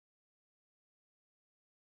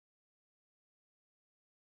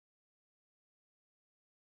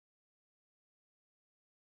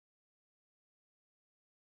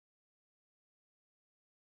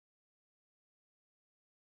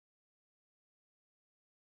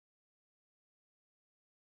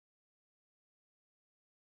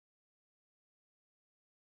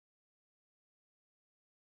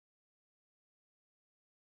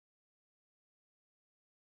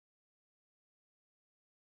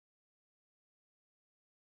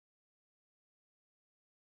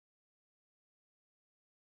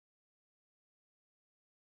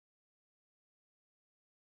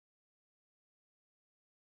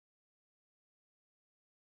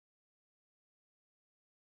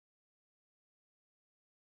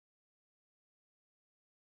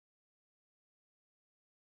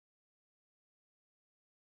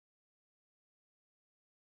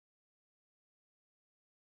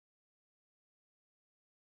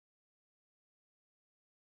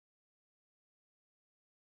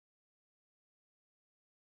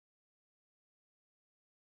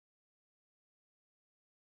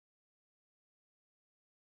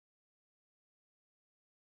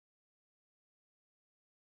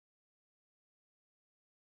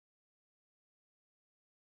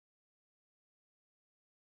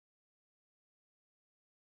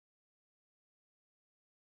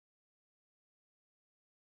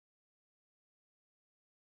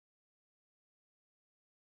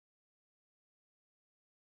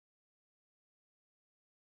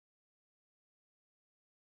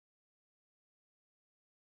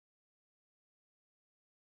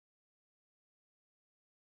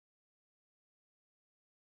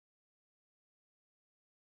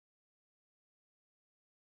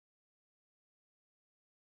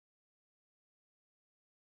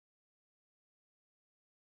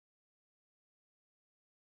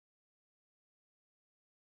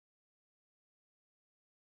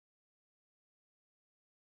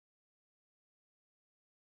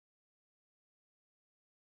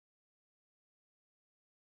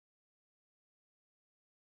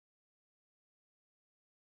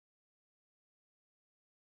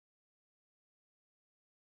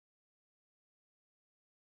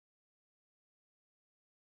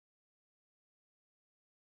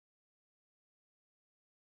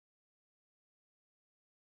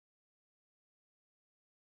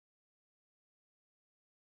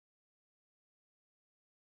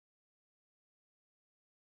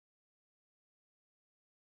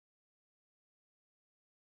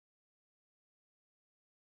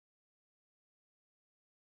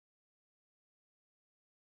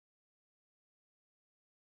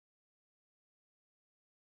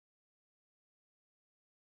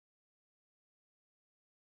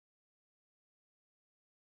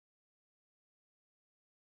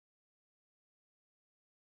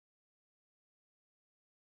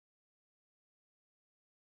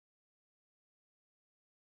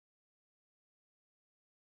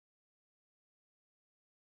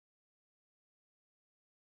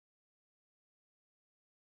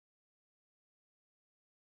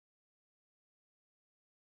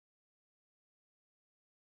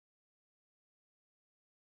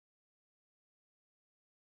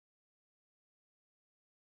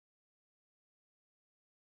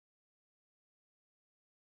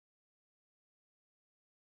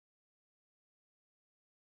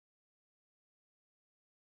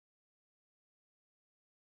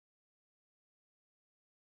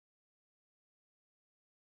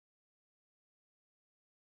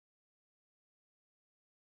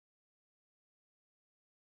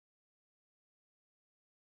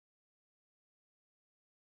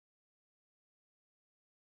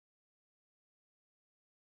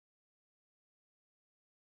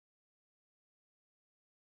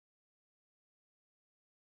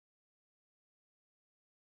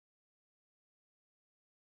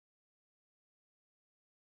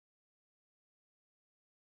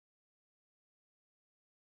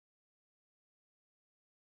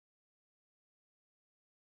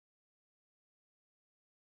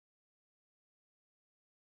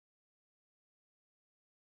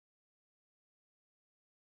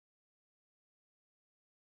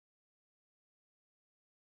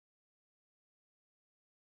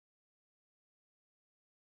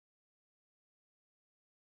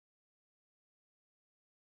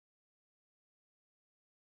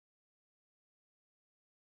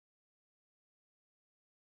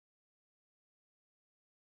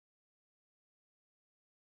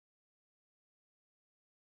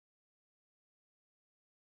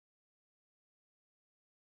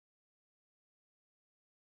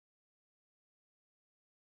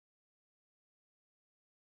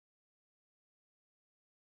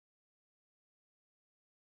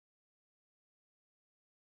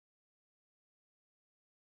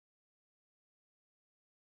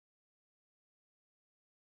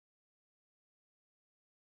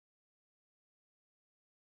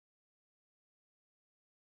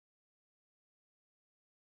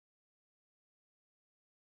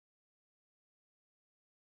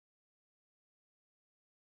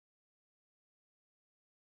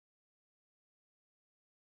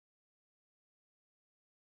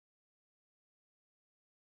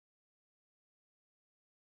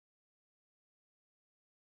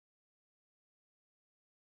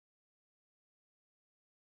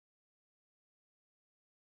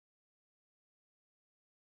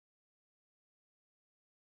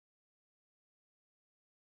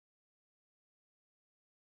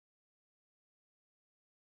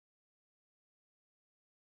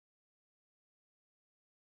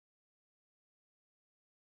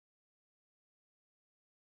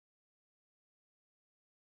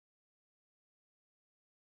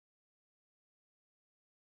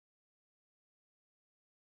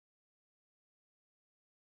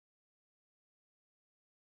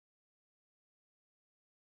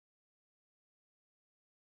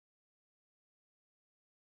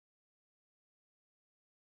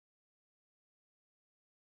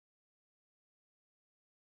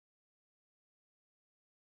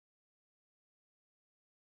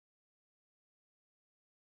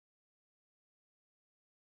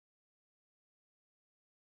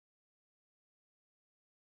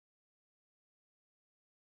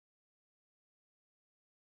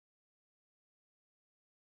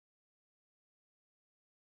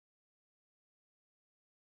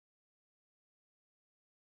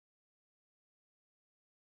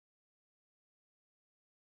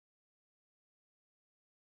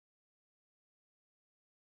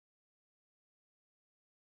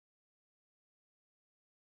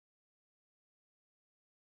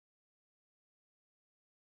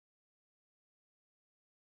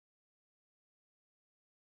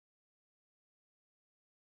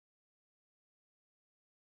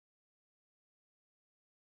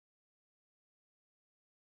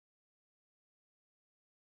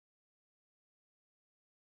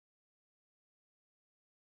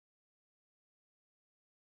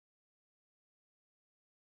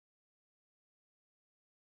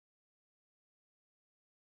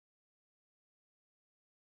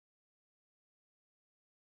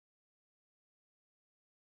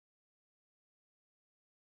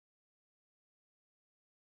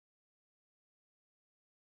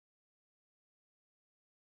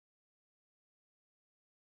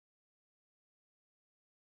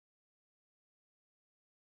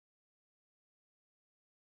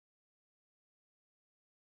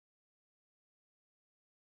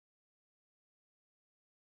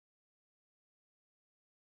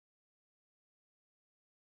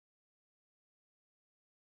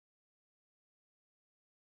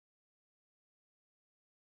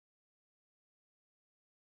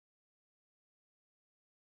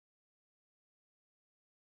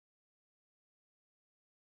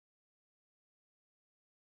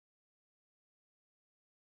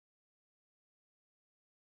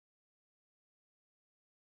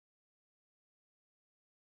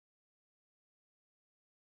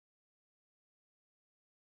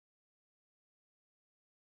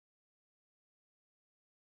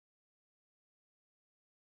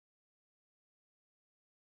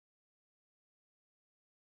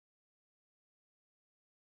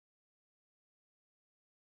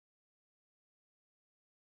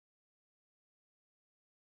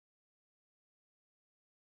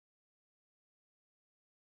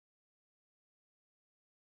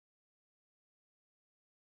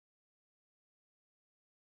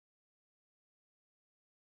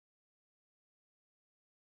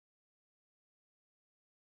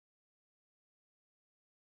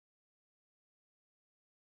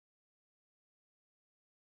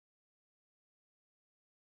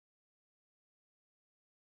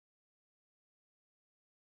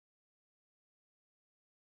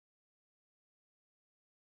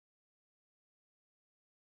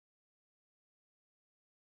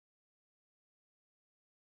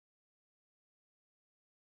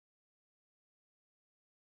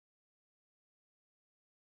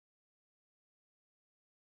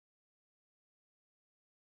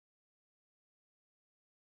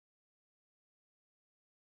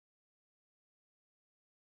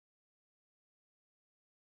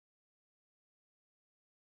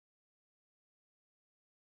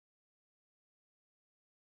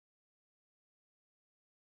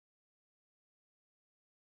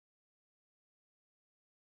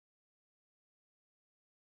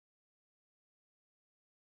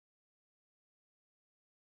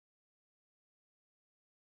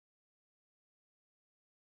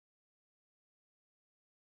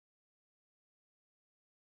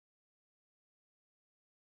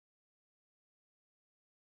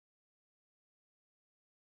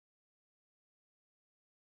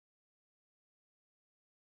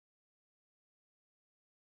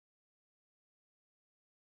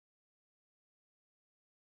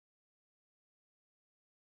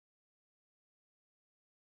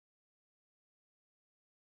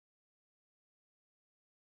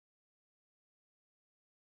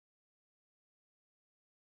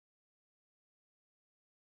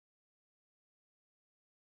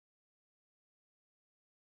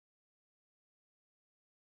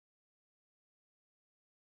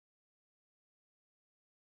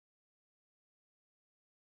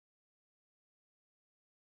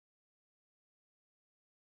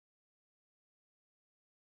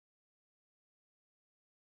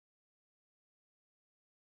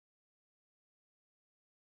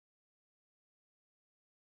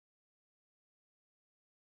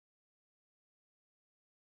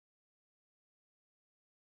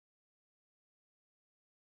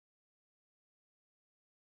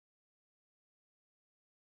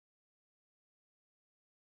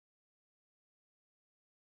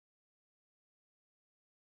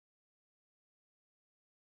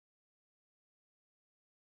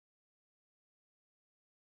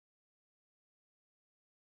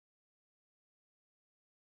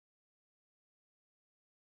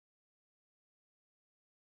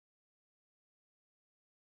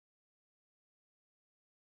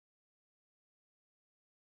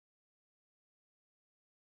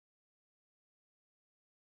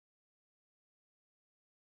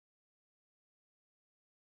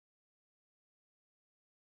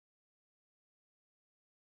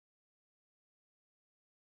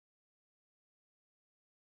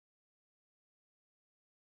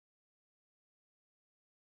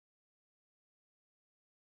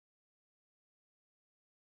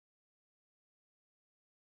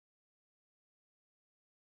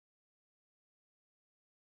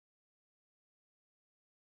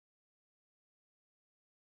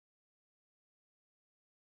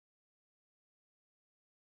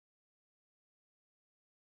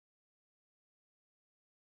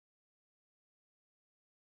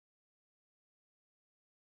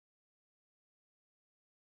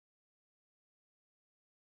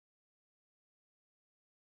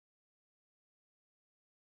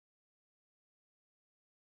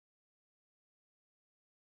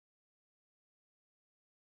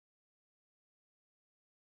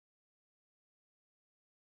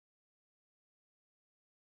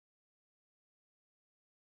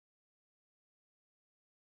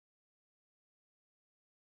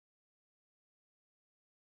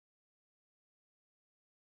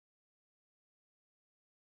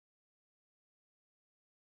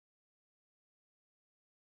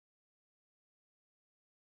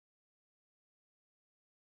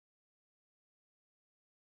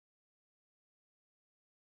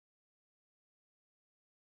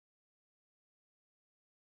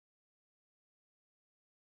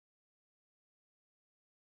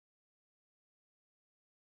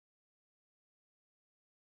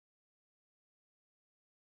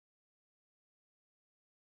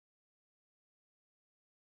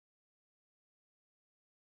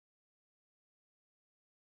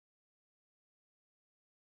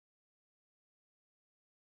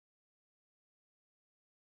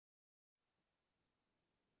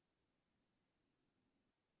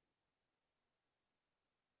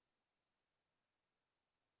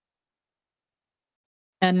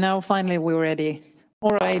And now finally we're ready.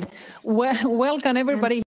 All right. Welcome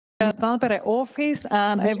everybody at Tampere office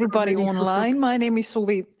and everybody online. My name is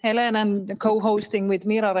Suvi Helen and co-hosting with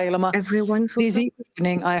Mira Reilama. Everyone this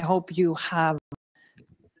evening. I hope you have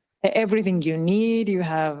everything you need. You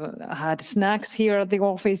have had snacks here at the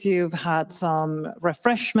office. You've had some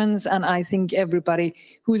refreshments, and I think everybody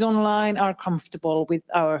who's online are comfortable with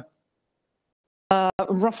our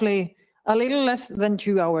roughly a little less than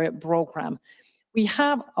 2-hour program. We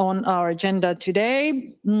have on our agenda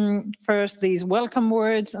today, first these welcome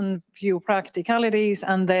words and few practicalities,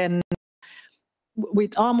 and then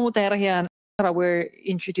with Amu, Terhi and Azra were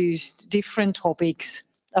introduced different topics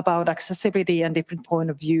about accessibility and different point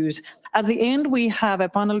of views. At the end, we have a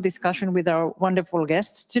panel discussion with our wonderful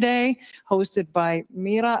guests today, hosted by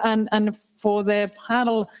Mira, and for the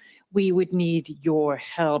panel, we would need your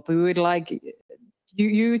help. We would like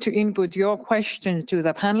you to input your questions to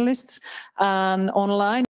the panelists, and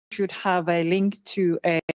online you should have a link to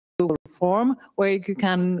a Google form where you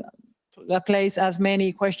can place as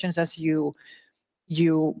many questions as you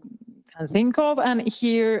can think of. And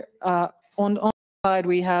here on the side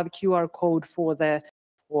we have QR code for the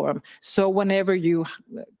form. So whenever you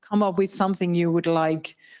come up with something you would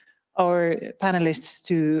like our panelists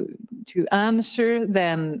to answer,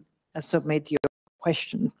 then submit your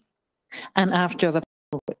question. And after the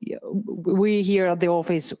we here at the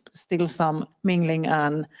office still some mingling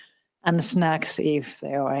and snacks if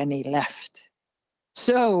there are any left.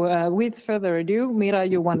 So with further ado, Mira,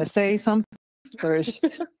 you want to say something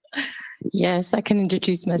first? Yes, I can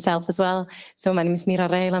introduce myself as well. So my name is Mira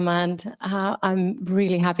Reilama, and I'm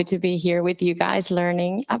really happy to be here with you guys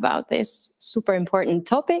learning about this super important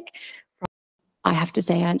topic. I have to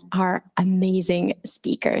say, our amazing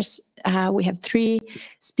speakers. We have 3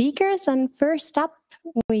 speakers, and first up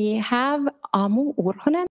we have Amu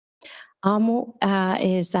Urhonen. Amu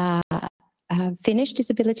is a Finnish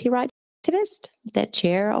disability rights activist, the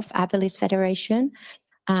chair of Abilis Federation,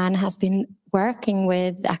 and has been working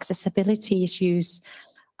with accessibility issues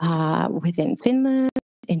within Finland,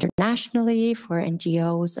 internationally, for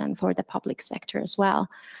NGOs and for the public sector as well.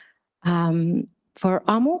 For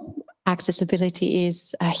Amu, accessibility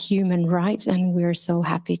is a human right, and we're so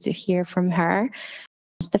happy to hear from her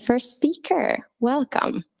as the first speaker.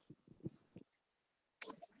 Welcome.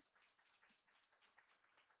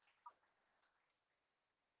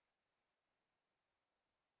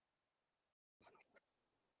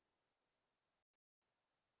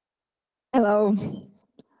 Hello,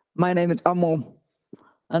 my name is Amu,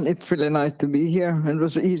 and it's really nice to be here. And it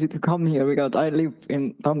was easy to come here because I live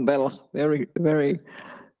in Tampere, very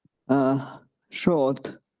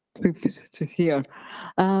short trip to here.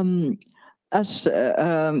 As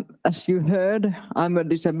you heard, I'm a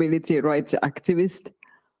disability rights activist.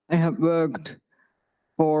 I have worked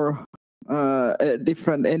for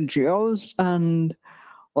different NGOs and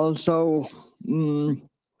also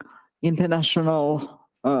international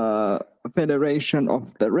Federation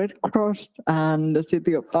of the Red Cross and the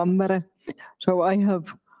city of Tampere. So I have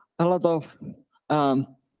a lot of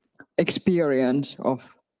experience of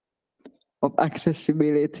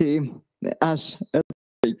accessibility as a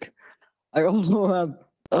topic. I also have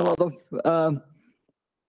a lot of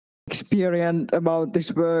experience about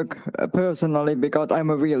this work personally because I'm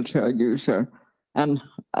a wheelchair user. And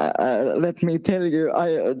let me tell you,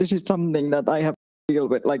 this is something that I have to deal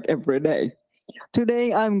with like every day.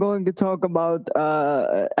 Today I'm going to talk about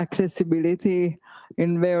accessibility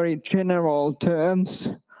in very general terms.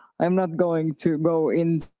 I'm not going to go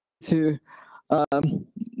into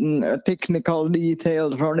technical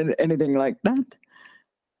details or anything like that.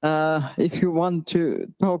 If you want to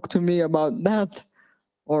talk to me about that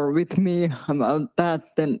or with me about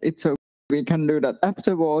that, then it's okay. We can do that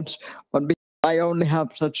afterwards. But because I only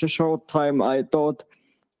have such a short time, I thought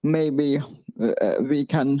maybe we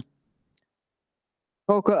can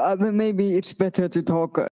talk. Maybe it's better to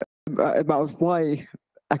talk about why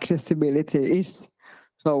accessibility is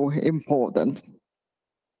so important.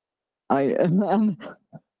 I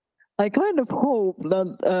kind of hope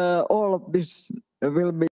that all of this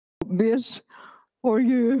will be obvious for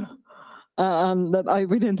you, and that I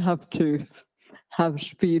wouldn't have to have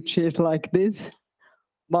speeches like this.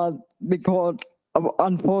 But because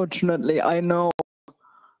unfortunately I know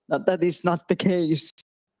that that is not the case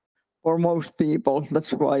for most people.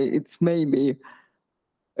 That's why it's maybe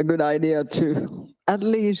a good idea to at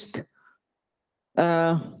least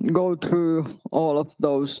go through all of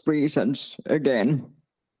those reasons again.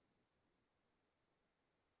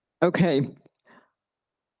 Okay.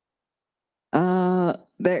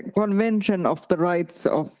 The Convention of the Rights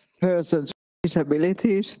of Persons with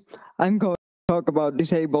Disabilities. I'm going to talk talk about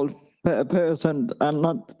disabled person and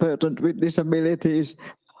not person with disabilities,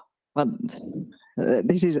 but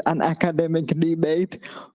this is an academic debate.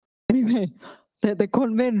 Anyway, the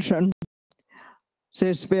convention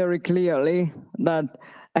says very clearly that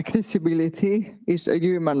accessibility is a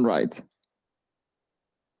human right.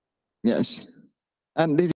 Yes,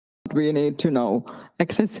 and this is what we need to know.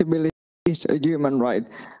 Accessibility is a human right,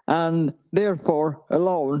 and therefore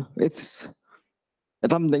alone it's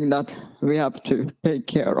something that we have to take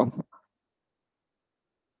care of.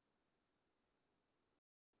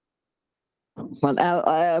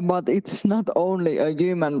 But it's not only a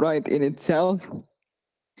human right in itself,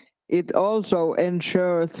 it also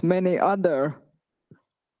ensures many other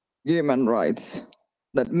human rights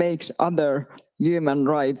that makes other human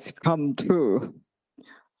rights come true,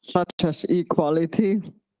 such as equality.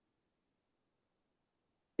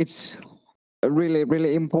 It's really,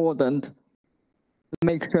 really important to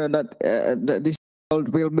make sure that this world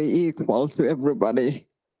will be equal to everybody.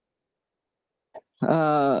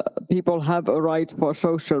 People have a right for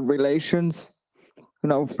social relations,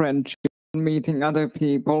 friendship, meeting other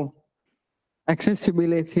people.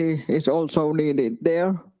 Accessibility is also needed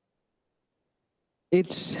there.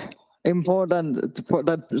 It's important for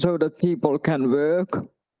that so that people can work.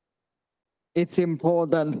 It's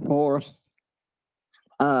important for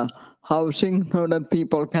housing so that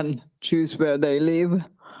people can choose where they live.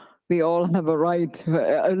 We all have a right,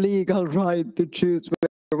 a legal right to choose where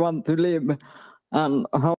we want to live and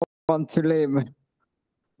how we want to live.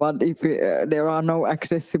 But if there are no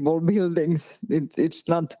accessible buildings, it's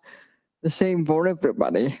not the same for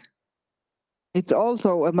everybody. It's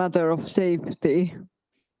also a matter of safety.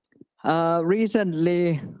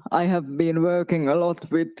 Recently, I have been working a lot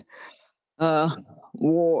with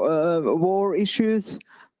war issues,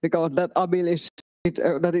 because that Abilis,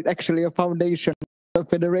 that is actually a foundation of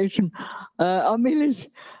Federation. Abilis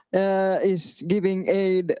is giving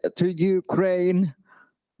aid to Ukraine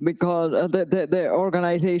because the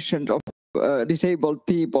organizations of disabled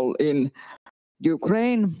people in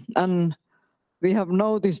Ukraine, and we have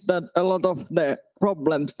noticed that a lot of the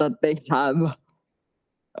problems that they have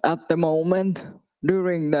at the moment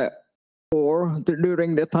during the war,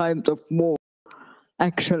 during the times of war,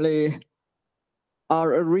 actually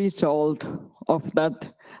are a result of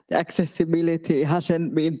that the accessibility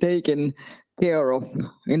hasn't been taken care of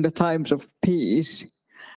in the times of peace.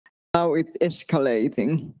 Now it's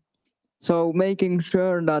escalating. So making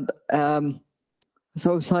sure that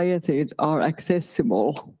societies are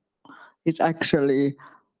accessible is actually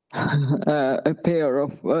a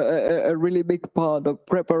really big part of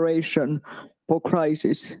preparation for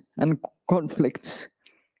crisis and conflicts.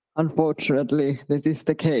 Unfortunately, this is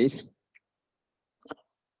the case.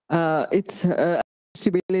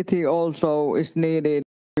 Accessibility also is needed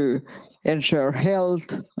to ensure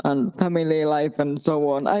health and family life and so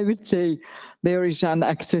on. I would say there is an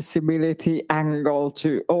accessibility angle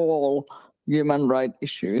to all human rights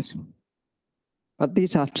issues. But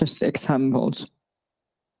these are just examples.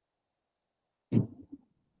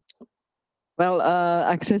 Well,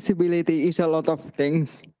 accessibility is a lot of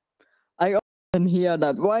things. I often hear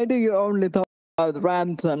that, why do you only talk about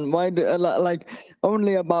ramps and why do, like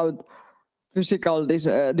only about physical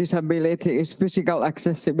disabilities, physical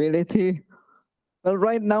accessibility? Well,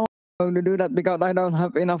 right now I'm going to do that because I don't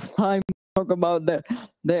have enough time to talk about the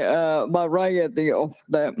variety of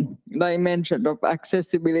the dimensions of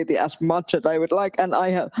accessibility as much as I would like. And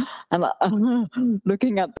I have, and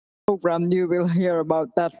looking at the program, you will hear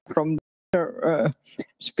about that from the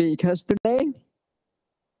speakers today.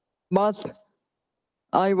 But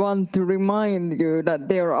I want to remind you that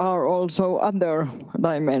there are also other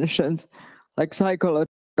dimensions, like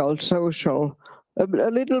psychological, social, a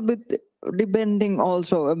little bit depending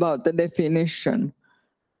also about the definition.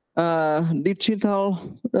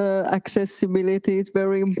 Digital accessibility is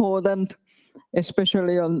very important,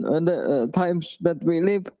 especially on the times that we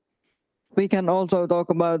live. We can also talk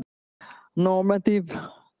about normative,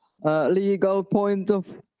 legal point of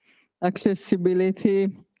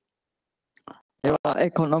accessibility. There are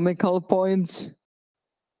economical points.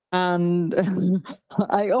 And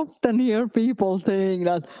I often hear people saying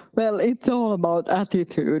that, well, it's all about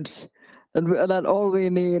attitudes, and that all we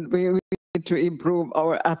need to improve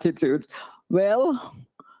our attitudes. Well,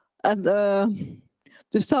 and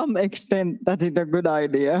to some extent, that is a good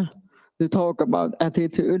idea to talk about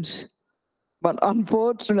attitudes. But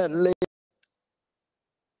unfortunately,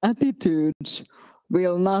 attitudes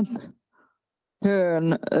will not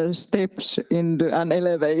turn steps into an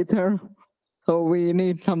elevator. So we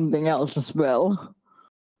need something else as well.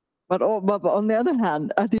 But on the other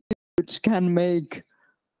hand, attitudes can make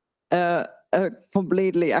a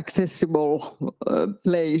completely accessible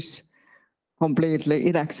place completely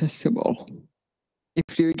inaccessible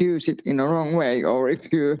if you use it in a wrong way, or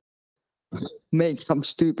if you make some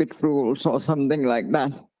stupid rules or something like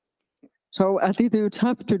that. So attitudes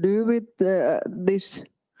have to do with this,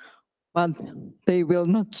 but they will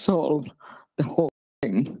not solve the whole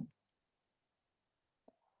thing.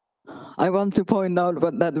 I want to point out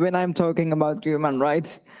that when I'm talking about human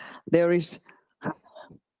rights, there is,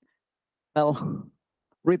 well,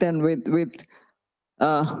 written with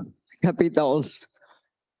capitals.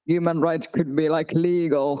 Human rights could be like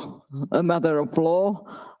legal, a matter of law,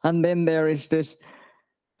 and then there is this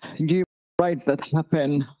human right that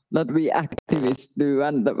happen, that we activists do,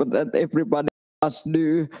 and that everybody must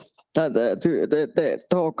do, that they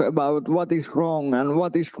talk about what is wrong and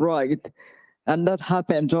what is right, and that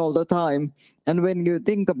happens all the time. And when you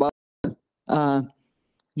think about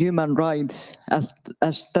human rights as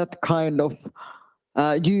that kind of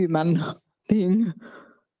human thing,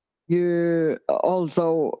 you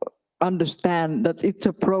also understand that it's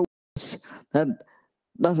a process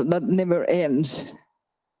that never ends.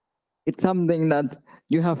 It's something that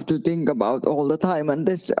you have to think about all the time, and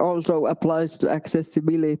this also applies to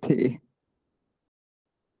accessibility.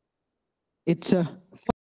 It's a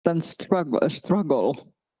constant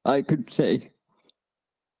struggle, I could say.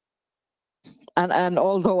 And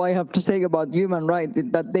although I have to say about human rights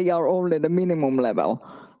that they are only the minimum level,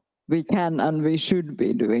 we can and we should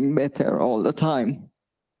be doing better all the time.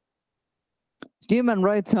 Human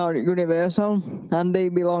rights are universal and they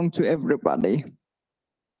belong to everybody.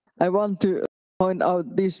 I want to point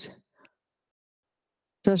out this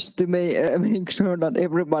just to make sure that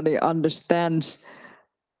everybody understands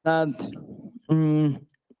that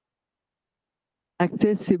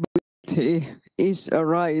accessibility is a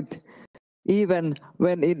right even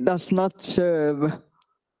when it does not serve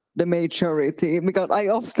the majority. Because I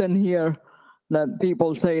often hear that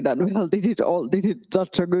people say that, well, this is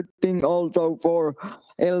such a good thing also for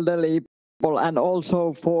elderly people, and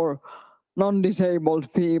also for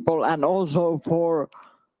non-disabled people, and also for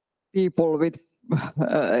people with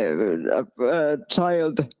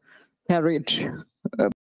child carriage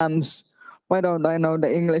plans. Why don't I know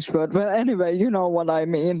the English word? Well, anyway, you know what I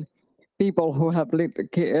mean. People who have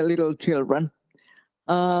little children.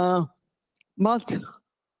 But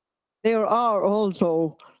there are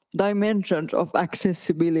also dimensions of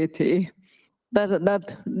accessibility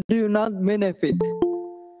that do not benefit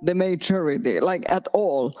the majority, like at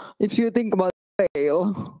all. If you think about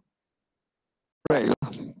Braille,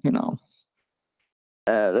 you know,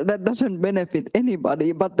 that doesn't benefit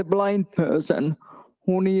anybody but the blind person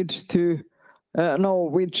who needs to know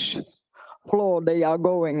which floor they are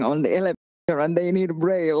going on the elevator, and they need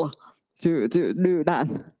Braille to do that.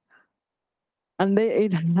 And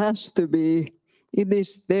it has to be, it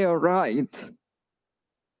is their right,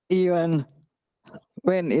 even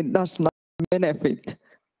when it does not benefit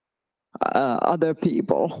other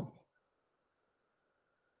people.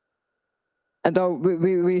 And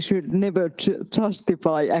we should never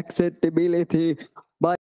justify acceptability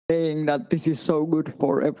by saying that this is so good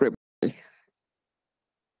for everybody.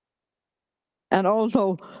 And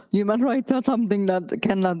also, human rights are something that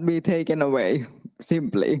cannot be taken away,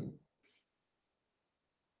 simply.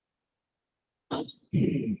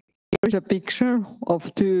 Here is a picture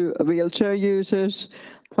of two wheelchair users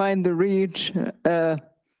trying to reach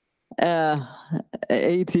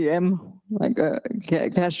ATM, like a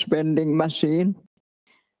cash vending machine.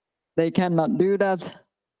 They cannot do that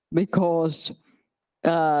because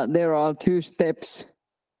there are 2 steps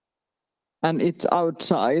and it's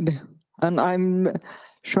outside. And I'm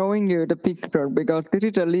showing you the picture because this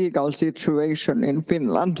is a legal situation in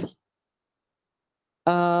Finland.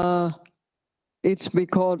 It's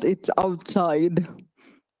because it's outside.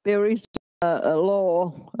 There is a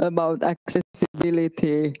law about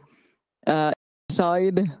accessibility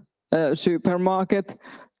inside a supermarket.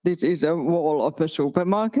 This is a wall of a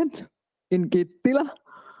supermarket in Kittilä.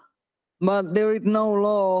 But there is no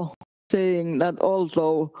law saying that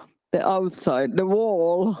also the outside, the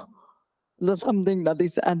wall, something that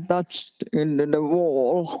is attached in the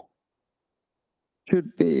wall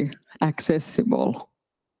should be accessible.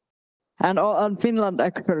 And Finland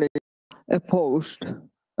actually opposed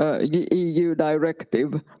the EU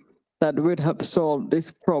directive that would have solved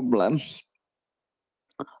this problem,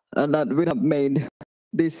 and that would have made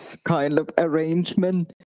this kind of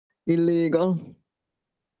arrangement illegal.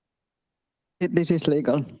 This is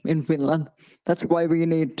legal in Finland. That's why we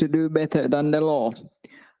need to do better than the law.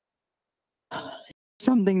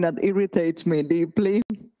 Something that irritates me deeply.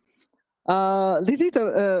 This is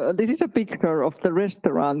a picture of the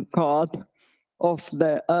restaurant cart of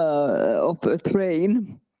a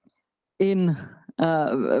train in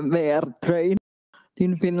Vr train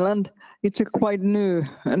in Finland. It's a quite new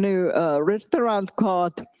restaurant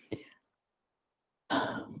cart.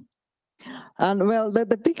 And well,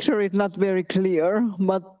 the picture is not very clear,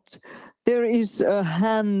 but there is a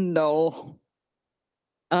handle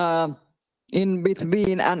in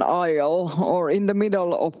between an aisle or in the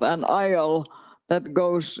middle of an aisle that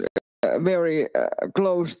goes very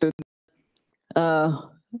close to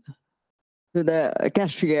the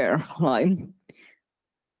cashier line.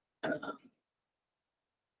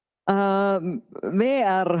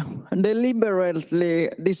 VR deliberately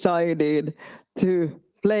decided to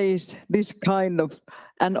place this kind of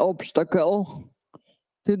an obstacle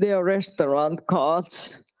to their restaurant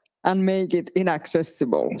carts and make it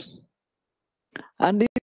inaccessible. And it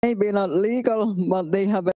may be not legal, but they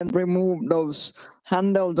haven't removed those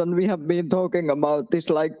handles, and we have been talking about this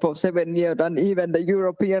like for 7 years, and even the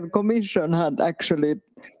European Commission had actually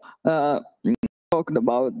talked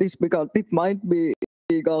about this, because it might be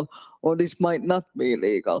legal or this might not be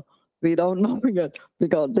legal. We don't know yet,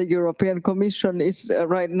 because the European Commission is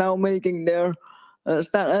right now making their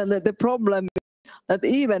the problem is that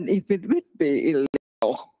even if it would be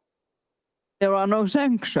illegal, there are no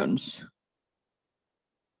sanctions.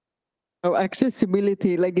 So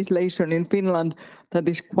accessibility legislation in Finland that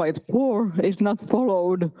is quite poor is not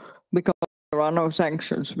followed because there are no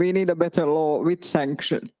sanctions. We need a better law with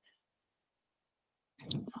sanctions.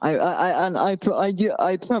 I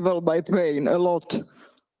travel by train a lot,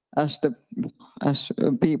 as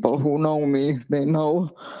people who know me, they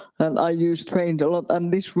know that I use trains a lot,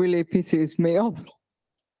 and this really pisses me off.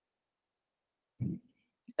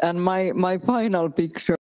 And my final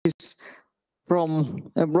picture is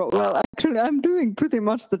from abroad. Well, actually, I'm doing pretty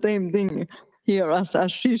much the same thing here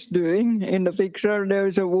as she's doing in the picture. There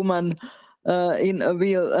is a woman in a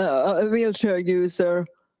wheelchair user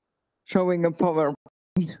showing a PowerPoint.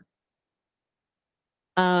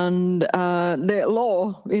 And the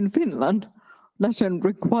law in Finland doesn't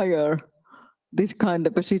require this kind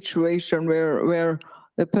of a situation where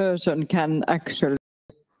a person can actually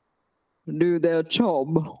do their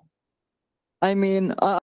job. I mean,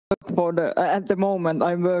 at the moment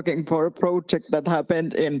I'm working for a project that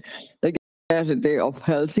happened in the University of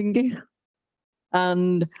Helsinki,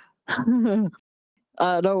 and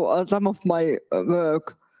though some of my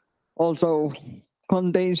work also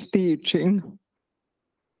contains teaching,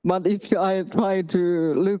 but if I try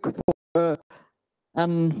to look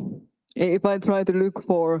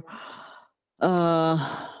for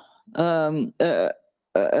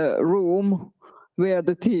a room where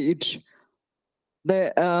to teach,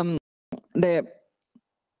 the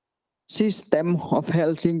system of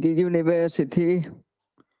Helsinki University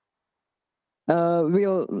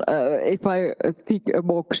will, if I tick a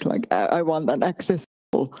box like I want an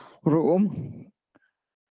accessible room,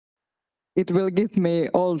 it will give me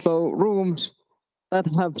also rooms that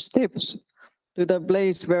have steps to the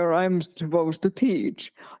place where I'm supposed to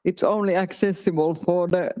teach. It's only accessible for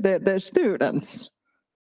the students.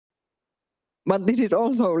 But this is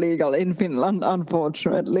also legal in Finland,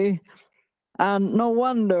 unfortunately. And no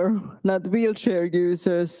wonder that wheelchair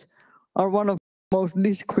users are one of the most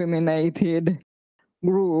discriminated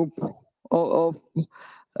group of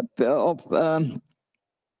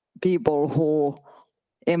people who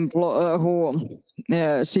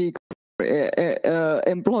seek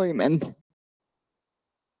employment.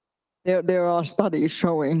 There are studies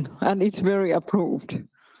showing, and it's very approved,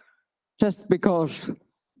 just because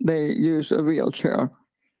they use a wheelchair.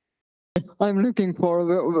 I'm looking for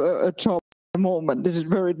a job at the moment. This is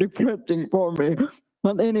very depressing for me.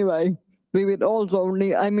 But anyway, we would also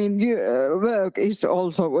need, I mean, work is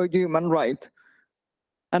also a human right,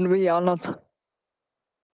 and we are not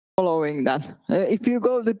following that. If you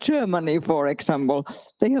go to Germany, for example,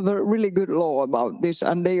 they have a really good law about this,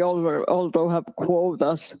 and they also have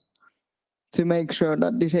quotas to make sure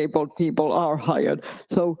that disabled people are hired.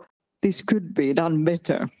 So this could be done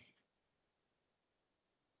better.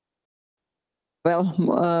 Well,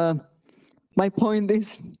 my point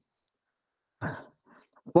is,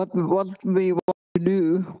 what we want to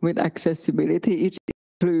do with accessibility is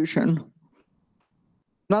inclusion,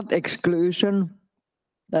 not exclusion.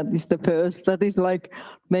 That is the first. That is like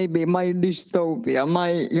maybe my dystopia,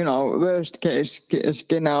 my worst case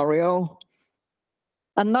scenario,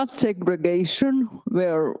 and not segregation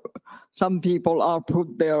where some people are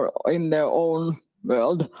put there in their own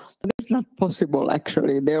world. It's not possible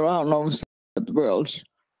actually. There are no separate worlds.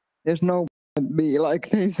 There's no be like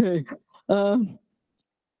they say, and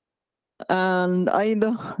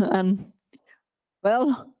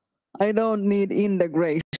well, I don't need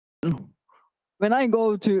integration. When I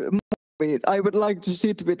go to movie, I would like to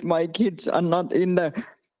sit with my kids and not in the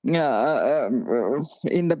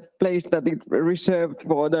place that is reserved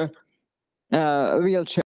for the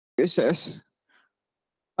wheelchair users.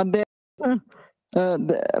 And then,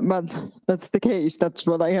 but that's the case. That's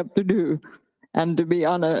what I have to do. And to be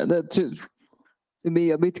honest, to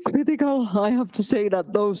be a bit critical, I have to say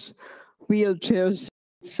that those wheelchairs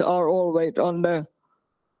are always on the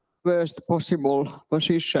worst possible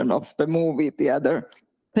position of the movie theater.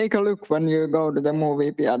 Take a look when you go to the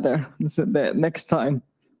movie theater the next time.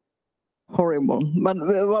 Horrible. But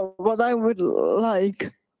what I would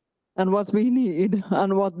like and what we need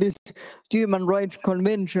and what this Human Rights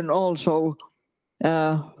Convention also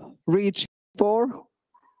reaches for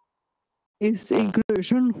is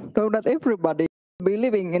inclusion, so that everybody will be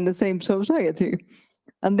living in the same society.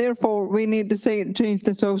 And therefore we need to change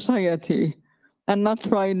the society and not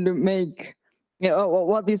trying to make,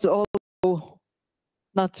 what is also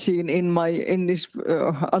not seen in this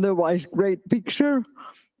otherwise great picture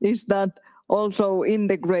is that also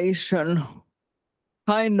integration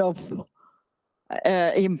kind of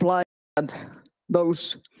implies that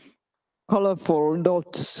those colorful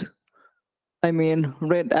dots, I mean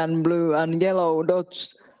red and blue and yellow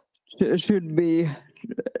dots, should be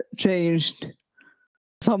changed,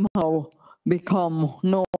 somehow become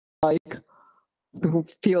norm-like, to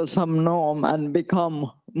feel some norm and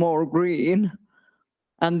become more green,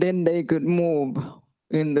 and then they could move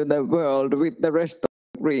into the world with the rest of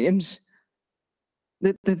the greens.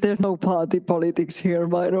 There's no party politics here,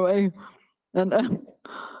 by the way. And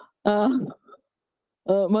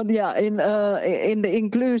but yeah, in the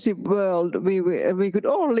inclusive world, we could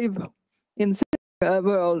all live in a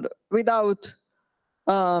world without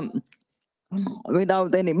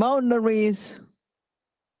any boundaries,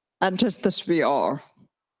 and just as we are.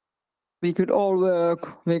 We could all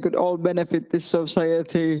work, we could all benefit this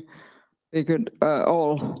society, we could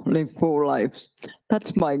all live full lives.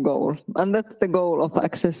 That's my goal, and that's the goal of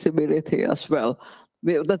accessibility as well.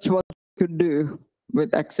 That's what we could do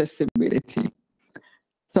with accessibility.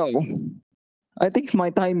 So I think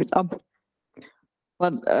my time is up,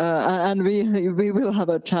 but and we will have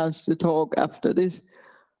a chance to talk after this.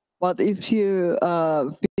 But if you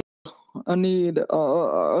feel a need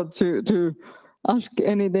to ask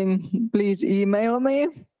anything, please email me,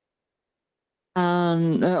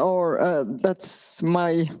 and or that's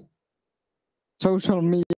my social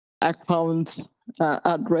media account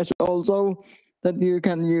address also, that you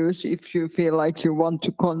can use if you feel like you want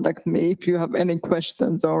to contact me. If you have any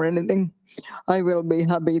questions or anything, I will be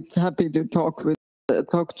happy to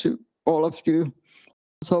talk to all of you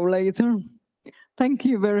so later. Thank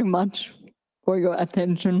you very much for your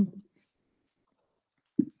attention.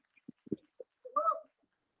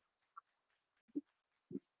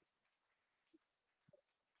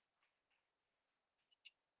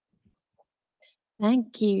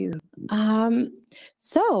 Thank you.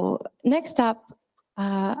 So next up,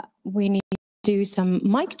 we need to do some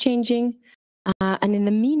mic changing. And in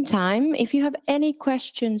the meantime, if you have any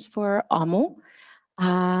questions for Amu,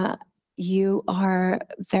 you are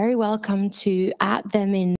very welcome to add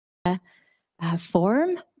them in the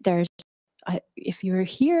form. There's, if you're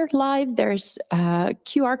here live, there's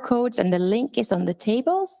QR codes and the link is on the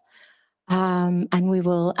tables. And we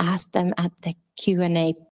will ask them at the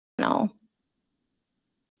Q&A panel.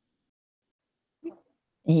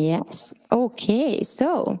 Yes, okay,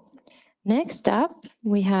 so next up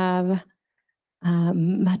we have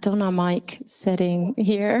Madonna mic setting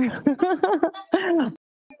here.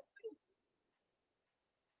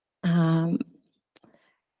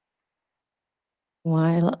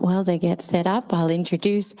 While they get set up, I'll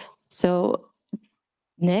introduce. So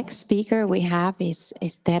next speaker we have is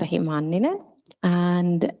Terhi Manninen,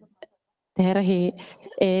 and Terhi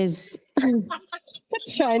is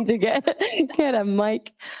trying to get a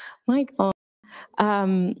mic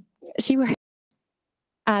on. She works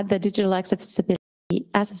at the digital accessibility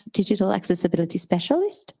as a digital accessibility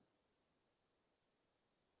specialist.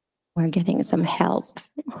 We're getting some help.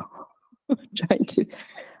 Trying to.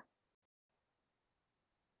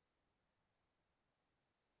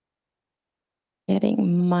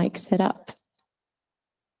 Getting mic set up.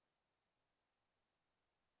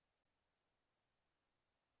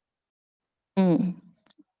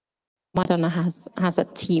 Madonna has a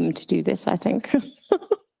team to do this, I think.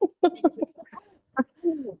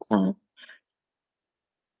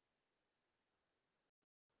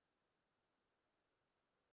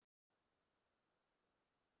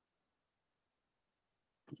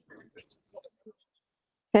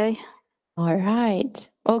 Okay. All right.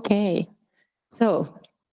 Okay. So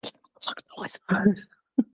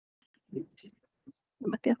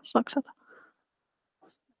Mä tiedä, saksata.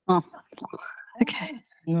 Oh. Okay.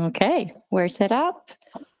 Okay, we're set up.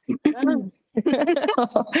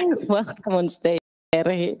 Welcome on stage,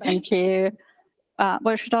 Terhi. Thank you.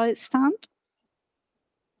 Where should I stand?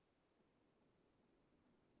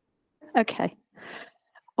 Okay.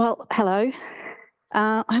 Well, hello.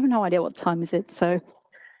 I have no idea what time is it, so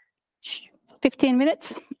 15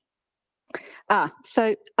 minutes.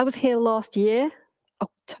 So I was here last year,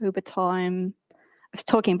 October time. I was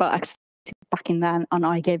talking about accessibility back in then, and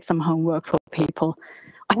I gave some homework for people.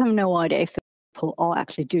 I have no idea if the people are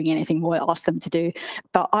actually doing anything what I asked them to do,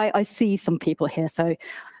 but I see some people here, so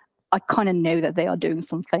I kind of know that they are doing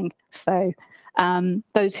something. So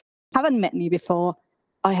those who haven't met me before,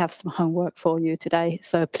 I have some homework for you today,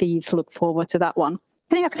 so please look forward to that one.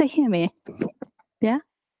 Can you actually hear me? Yeah?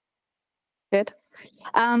 Good.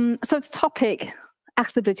 So the topic,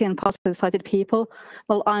 accessibility and partially sighted people.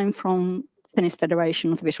 Well, I'm from Finnish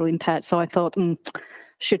Federation of Visually Impaired, so I thought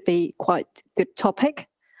should be quite a good topic,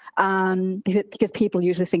 because people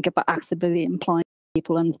usually think about accessibility implying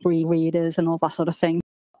people and screen readers and all that sort of thing.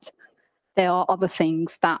 But there are other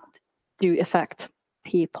things that do affect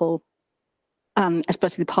people,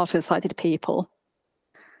 especially partially sighted people.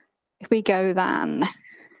 If we go then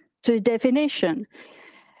to the definition,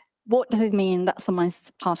 what does it mean that someone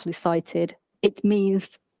is partially sighted? It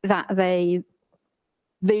means that their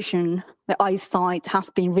vision, their eyesight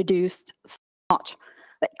has been reduced so much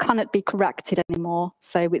that it cannot be corrected anymore,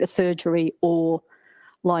 say with a surgery or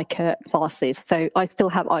like glasses. So I still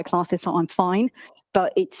have eyeglasses, so I'm fine,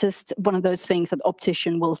 but it's just one of those things that the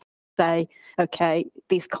optician will say, okay,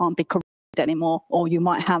 this can't be corrected anymore, or you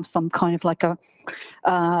might have some kind of like a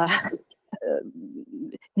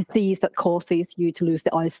disease that causes you to lose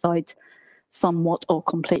the eyesight somewhat or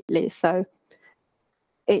completely. So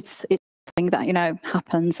it's something that, you know,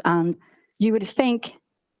 happens, and you would think,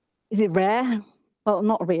 is it rare? Well,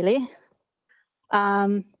 not really.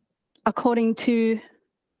 According to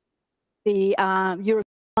the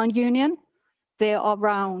European Union, there are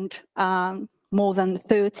around more than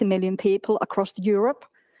 30 million people across Europe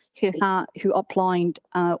who are blind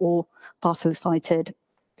or partially sighted.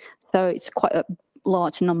 So it's quite a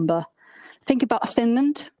large number. Think about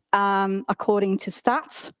Finland. According to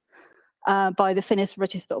stats by the Finnish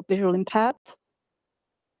Register of Visually Impaired,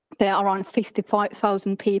 there are around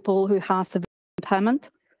 55,000 people who have severe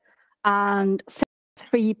impairment, and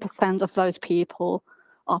 3% of those people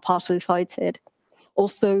are partially sighted.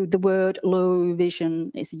 Also, the word low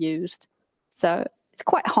vision is used. So it's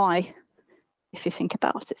quite high if you think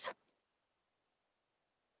about it.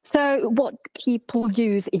 So what people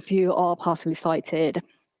use if you are partially sighted?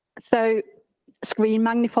 So screen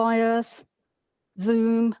magnifiers,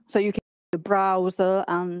 zoom, so you can use the browser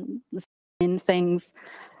and zoom in things.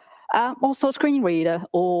 Also screen reader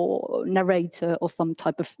or narrator or some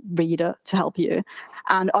type of reader to help you.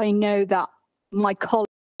 And I know that my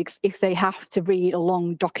colleagues, if they have to read a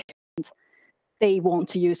long document, they want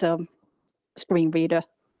to use a screen reader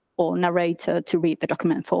or narrator to read the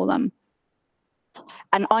document for them.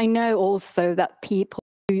 And I know also that people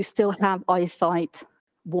who still have eyesight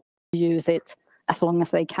want to use it as long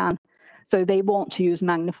as they can. So they want to use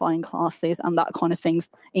magnifying glasses and that kind of things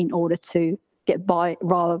in order to get by,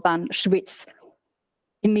 rather than switch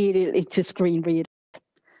immediately to screen reader.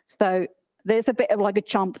 So there's a bit of like a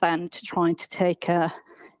jump then to trying to take a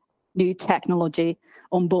new technology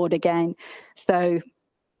on board again. So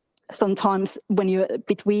sometimes when you're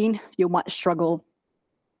between, you might struggle.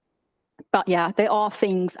 But yeah, there are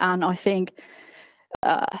things, and I think,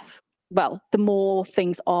 well, the more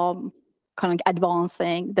things are kind of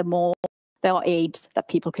advancing, the more there are aids that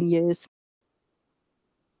people can use.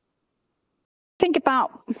 Think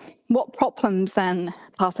about what problems then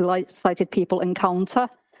partially sighted people encounter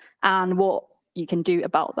and what you can do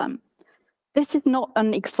about them. This is not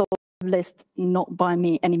an exhaustive list, not by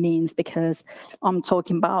me any means, because I'm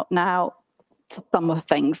talking about now some of the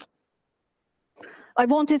things. I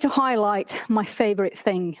wanted to highlight my favorite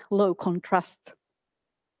thing, low contrast.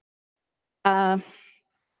 I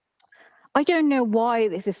don't know why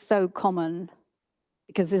this is so common,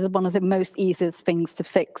 because this is one of the most easiest things to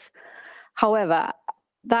fix. However,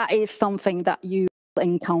 that is something that you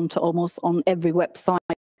encounter almost on every website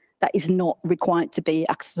that is not required to be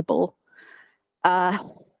accessible.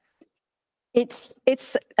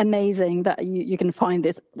 It's amazing that you can find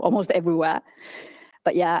this almost everywhere.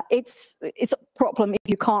 But yeah, it's a problem if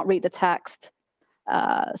you can't read the text.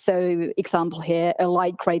 So example here, a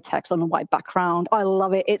light gray text on a white background. I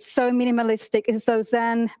love it. It's so minimalistic, it's so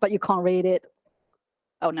zen, but you can't read it.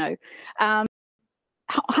 Oh no.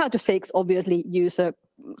 how to fix, obviously, use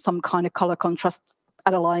some kind of color contrast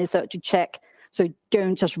analyzer to check. So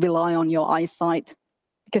don't just rely on your eyesight,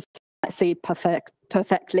 because you might see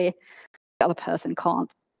perfectly, the other person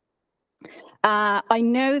can't. I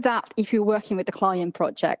know that if you're working with the client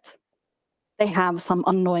project, they have some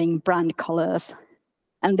annoying brand colors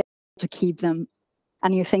and they want to keep them.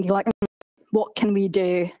 And you're thinking like, what can we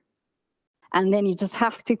do? And then you just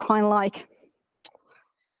have to kind of like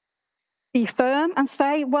be firm and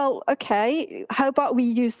say, well, okay, how about we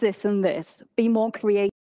use this and this? Be more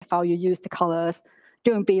creative how you use the colors.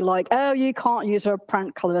 Don't be like, oh, you can't use our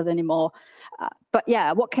brand colors anymore. But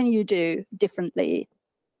yeah, what can you do differently?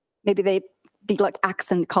 Maybe they be like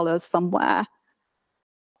accent colors somewhere.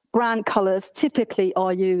 Brand colors typically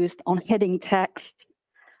are used on heading text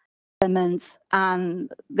elements,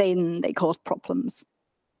 and then they cause problems.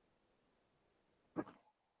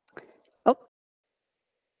 Oh.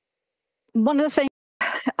 One of the things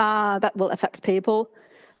that will affect people,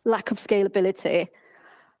 lack of scalability.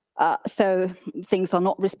 So things are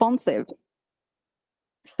not responsive.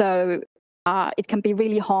 So it can be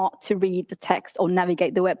really hard to read the text or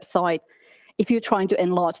navigate the website if you're trying to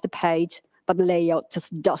enlarge the page, but the layout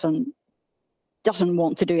just doesn't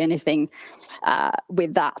want to do anything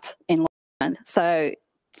with that enlargement. So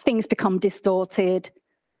things become distorted.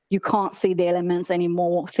 You can't see the elements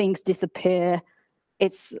anymore. Things disappear.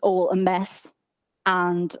 It's all a mess,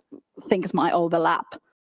 and things might overlap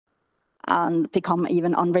and become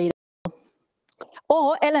even unreadable.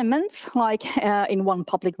 Or elements, like in one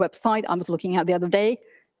public website I was looking at the other day,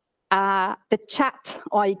 the chat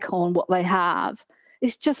icon, what they have,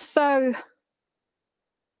 is just so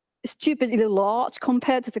stupidly large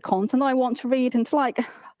compared to the content I want to read. And it's like,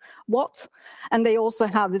 what? And they also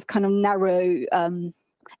have this kind of narrow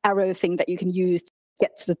arrow thing that you can use to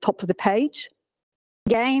get to the top of the page.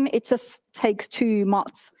 Again, it just takes too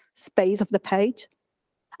much space of the page.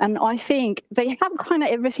 And I think they have kind of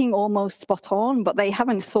everything almost spot on, but they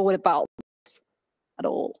haven't thought about this at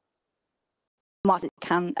all. How much it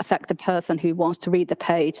can affect the person who wants to read the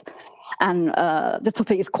page. And the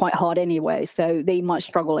topic is quite hard anyway, so they might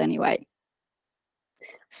struggle anyway.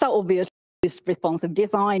 So obviously, use responsive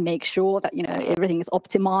design, make sure that, you know, everything is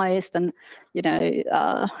optimized, and, you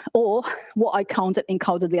know, or what I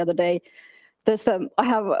encountered the other day, there's I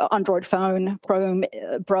have an Android phone, Chrome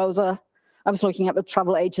browser. I was looking at the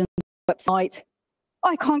travel agent website.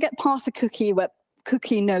 I can't get past the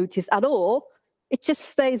cookie notice at all. It just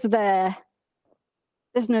stays there.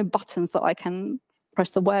 There's no buttons that I can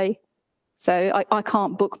press away. So I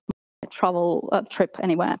can't book a travel trip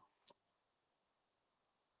anywhere.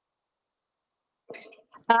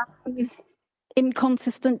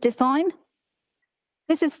 Inconsistent design.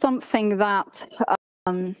 This is something that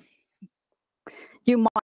you might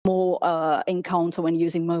more encounter when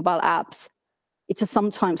using mobile apps. It's just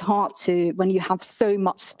sometimes hard to, when you have so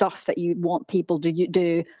much stuff that you want people to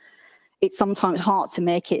do, it's sometimes hard to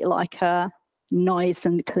make it like nice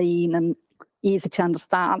and clean and easy to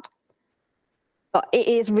understand. But it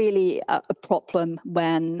is really a problem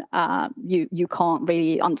when you can't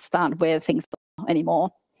really understand where things are anymore.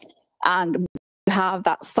 And you have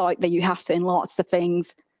that site that you have to enlarge the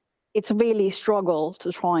things. It's really a struggle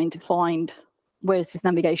to trying to find where's this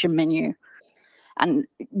navigation menu. And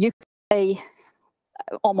you can say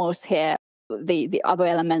almost here the other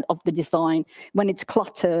element of the design, when it's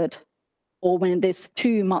cluttered or when there's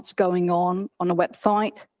too much going on a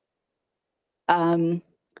website.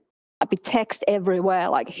 I'd be text everywhere,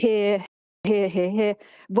 like here, here, here, here.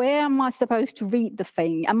 Where am I supposed to read the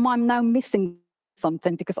thing? Am I now missing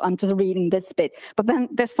something because I'm just reading this bit? But then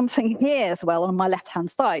there's something here as well on my left-hand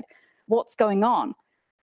side. What's going on?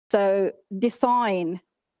 So design,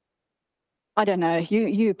 I don't know,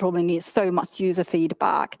 you probably need so much user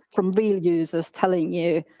feedback from real users telling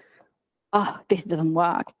you, oh, this doesn't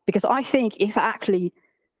work. Because I think if actually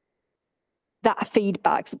that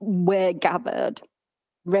feedbacks were gathered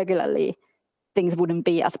regularly, things wouldn't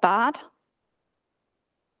be as bad.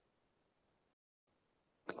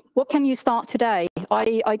 What can you start today?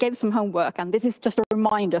 I gave some homework, and this is just a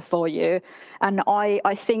reminder for you. And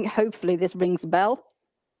I think hopefully this rings a bell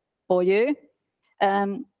for you.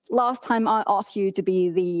 Last time I asked you to be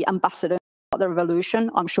the ambassador of the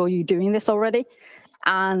revolution. I'm sure you're doing this already.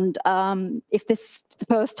 And if this is the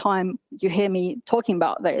first time you hear me talking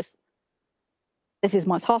about this, this is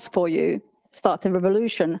my task for you. Start the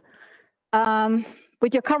revolution.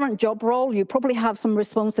 With your current job role, you probably have some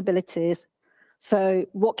responsibilities. So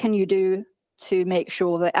what can you do to make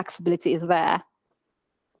sure that accessibility is there?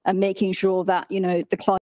 And making sure that, you know, the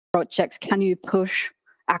client projects, can you push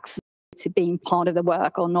accessibility being part of the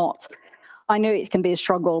work or not? I know it can be a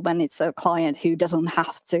struggle when it's a client who doesn't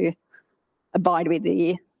have to abide with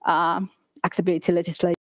the accessibility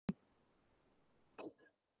legislation.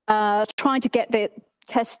 Trying to get the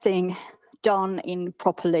testing done in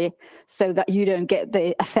properly so that you don't get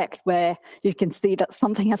the effect where you can see that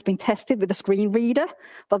something has been tested with a screen reader,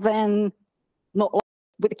 but then not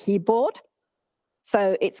with a keyboard.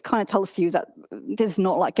 So it's kind of tells you that this is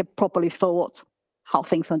not like a properly thought how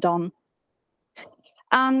things are done.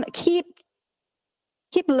 And keep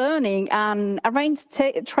learning and arrange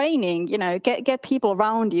training, you know, get people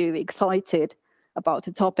around you excited about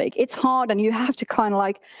the topic. It's hard and you have to kind of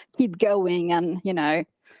like keep going, and, you know,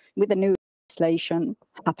 with the new legislation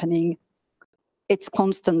happening, it's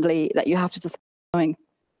constantly that you have to just keep going.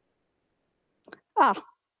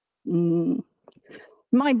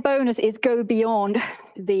 My bonus is go beyond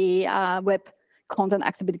the web content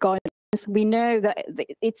accessibility guidelines. We know that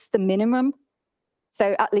it's the minimum,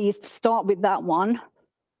 so at least start with that one.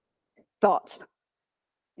 But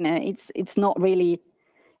you know, it's not really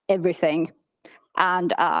everything,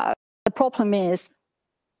 and the problem is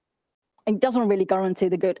it doesn't really guarantee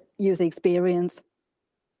the good user experience,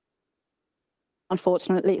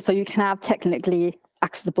 unfortunately. So you can have technically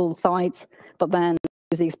accessible sites, but then the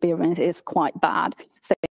user experience is quite bad,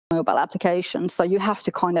 say mobile applications. So you have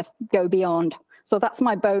to kind of go beyond. So that's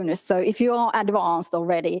my bonus. So if you are advanced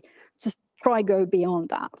already, just try go beyond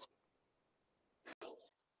that.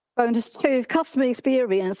 Bonus 2, customer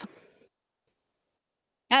experience.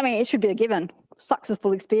 I mean, it should be a given.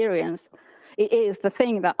 Successful experience. It is the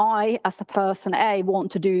thing that I, as a person A,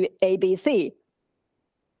 want to do ABC.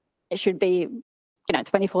 It should be, you know,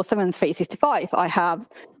 24/7, 365. I have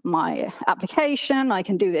my application, I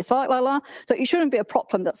can do this, la, la, la. So it shouldn't be a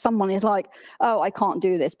problem that someone is like, oh, I can't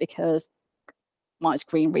do this because my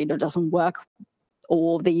screen reader doesn't work,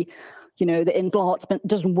 or the, you know, the enlargement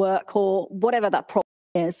doesn't work, or whatever that problem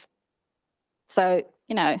is. So,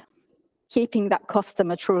 you know, keeping that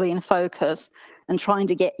customer truly in focus and trying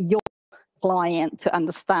to get your client to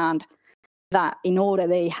understand that in order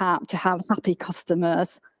to have happy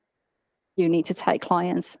customers, you need to take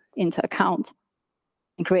clients into account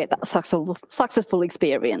and create that successful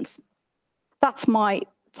experience. That's my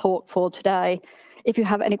talk for today. If you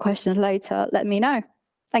have any questions later, let me know.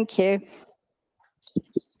 Thank you.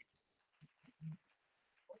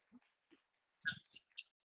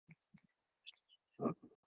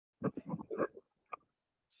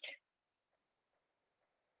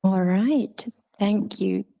 All right, thank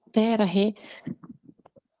you, Terhi.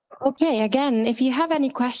 Okay, again, if you have any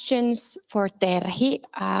questions for Terhi,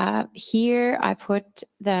 here I put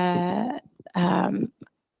the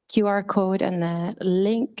QR code and the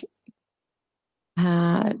link.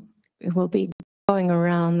 It will be going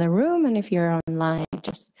around the room, and if you're online,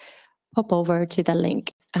 just pop over to the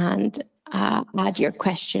link and add your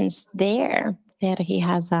questions there. Terhi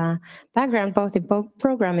has a background both in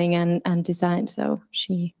programming and design, so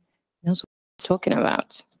she knows what she's talking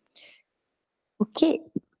about. Okay,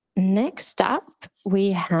 next up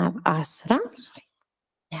we have Azra.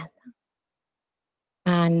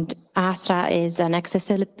 And Azra is an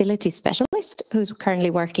accessibility specialist who's currently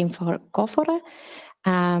working for Gofore.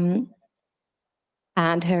 And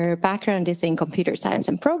her background is in computer science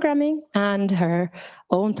and programming, and her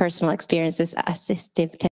own personal experience with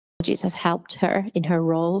assistive technologies has helped her in her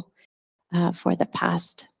role for the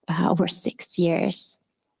past over 6 years.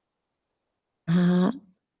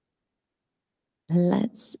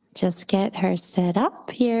 Let's just get her set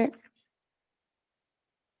up here.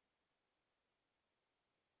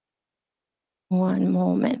 One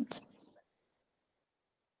moment.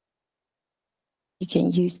 You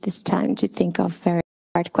can use this time to think of very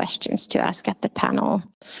hard questions to ask at the panel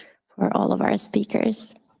for all of our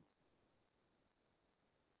speakers.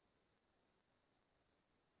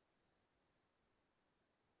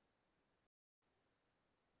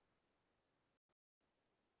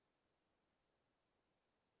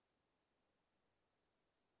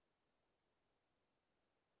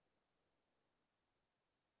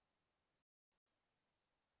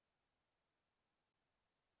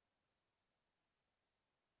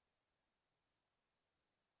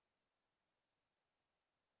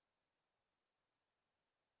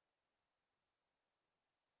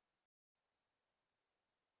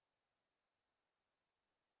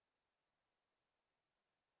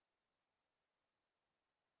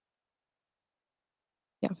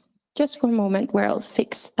 Yeah, just one moment where I'll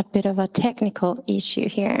fix a bit of a technical issue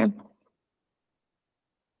here.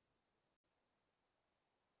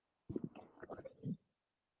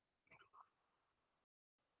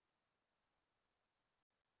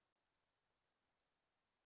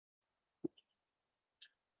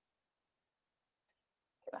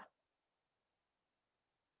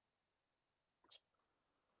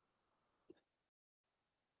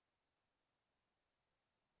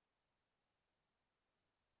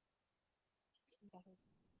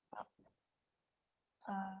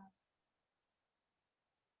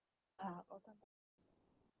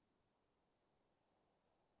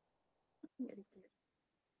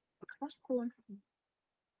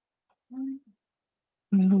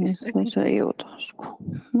 Se ei ole tasku.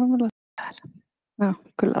 Mä olen täällä. Joo,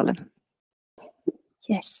 kyllä olen.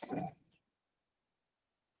 Yes.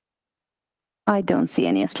 I don't see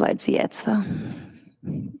any slides yet, so.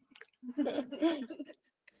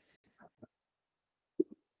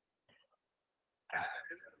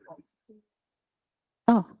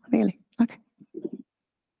 Oh, really? Okay.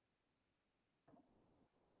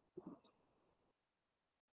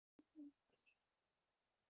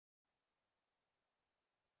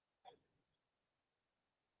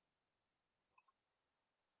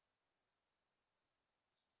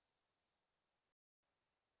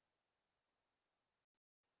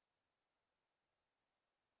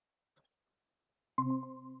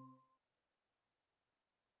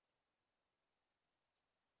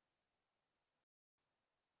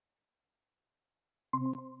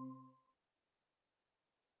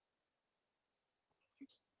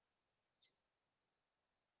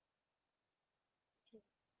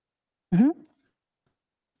 Mm-hmm.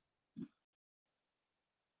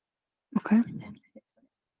 Okay.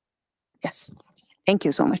 Yes. Thank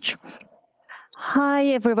you so much. Hi,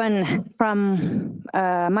 everyone from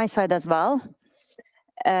my side as well.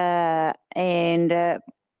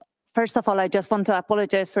 First of all, I just want to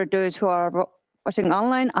apologize for those who are watching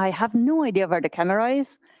online. I have no idea where the camera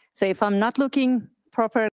is. So if I'm not looking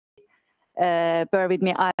properly, bear with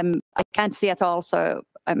me. I can't see at all. So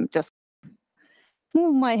I'm just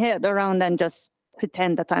move my head around and just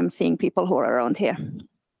pretend that I'm seeing people who are around here.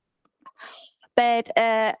 But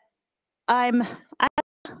I'm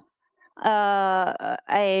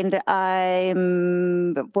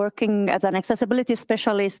working as an accessibility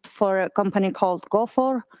specialist for a company called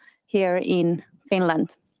Gofore here in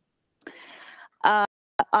Finland. I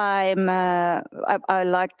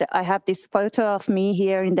have this photo of me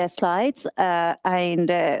here in the slides,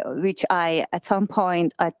 which I at some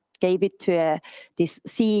point I gave it to this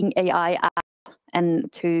Seeing AI app,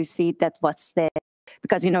 and to see that what's there.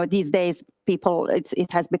 Because, you know, these days people,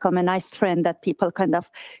 it has become a nice trend that people kind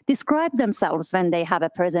of describe themselves when they have a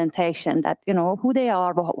presentation, that, you know, who they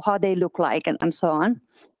are, how they look like, and so on.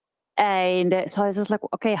 And so I was just like,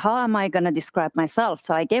 okay, how am I going to describe myself?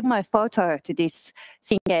 So I gave my photo to this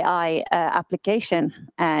Seeing AI application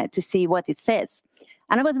to see what it says.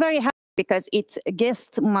 And I was very happy because it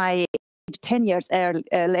guessed my 10 years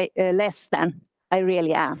less than I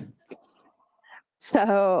really am.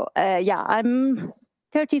 So yeah, I'm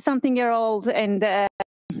 30-something-year-old, and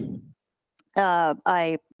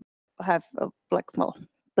I have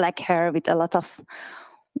black hair with a lot of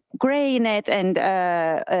gray in it, and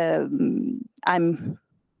I'm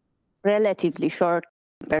relatively short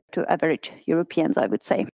compared to average Europeans, I would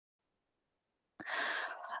say.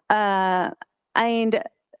 And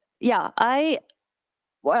yeah, I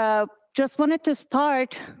just wanted to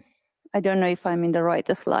start. I don't know if I'm in the right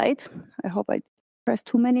slides. I hope I pressed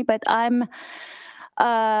too many, but I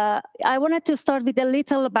wanted to start with a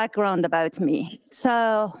little background about me.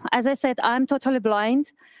 So, as I said, I'm totally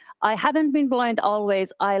blind. I haven't been blind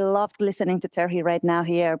always. I loved listening to Terhi right now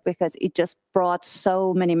here because it just brought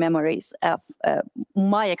so many memories of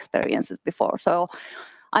my experiences before. So,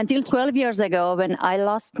 until 12 years ago, when I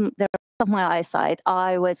lost the rest of my eyesight,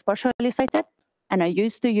 I was partially sighted, and I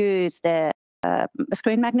used to use the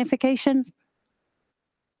screen magnifications.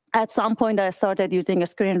 At some point, I started using a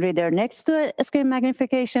screen reader next to a screen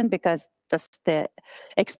magnification because just the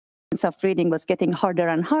experience of reading was getting harder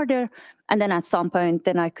and harder. And then at some point,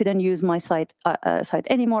 then I couldn't use my sight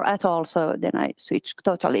anymore at all. So then I switched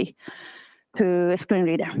totally to a screen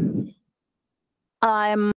reader.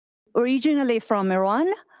 I'm originally from Iran.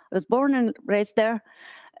 I was born and raised there.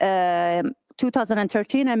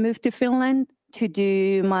 2013, I moved to Finland to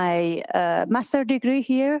do my master's degree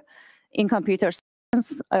here in computer science.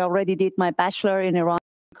 I already did my bachelor in Iran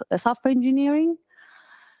software engineering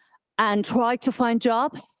and tried to find a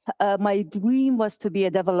job. My dream was to be a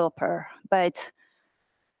developer, but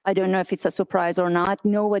I don't know if it's a surprise or not.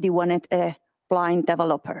 Nobody wanted a blind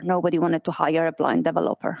developer. Nobody wanted to hire a blind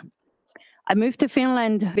developer. I moved to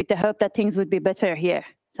Finland with the hope that things would be better here.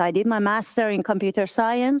 So I did my master in computer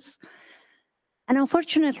science. And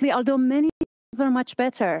unfortunately, although many things were much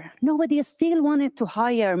better, nobody still wanted to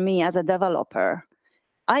hire me as a developer.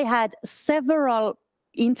 I had several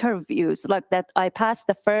interviews like that. I passed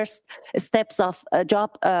the first steps of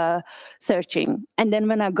job searching. And then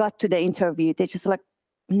when I got to the interview, they just like,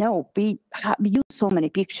 no, we use so many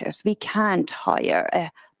pictures. We can't hire a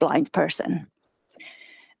blind person.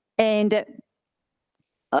 And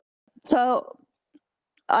so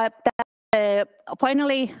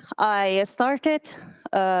finally, I started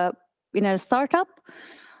in a startup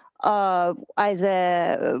as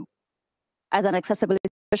an accessibility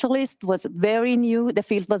specialist. Was very new. The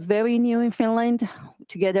field was very new in Finland.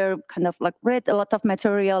 Together, kind of like read a lot of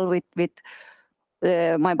material with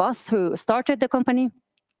my boss who started the company,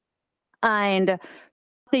 and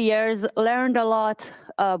the years learned a lot.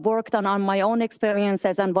 Worked on my own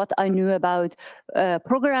experiences and what I knew about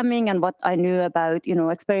programming and what I knew about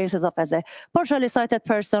experiences of as a partially sighted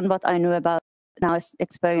person, what I knew about now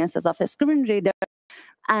experiences of a screen reader,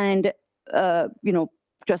 and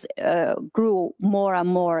just grew more and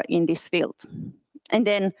more in this field. And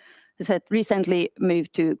then, as I said, recently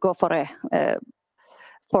moved to Gofore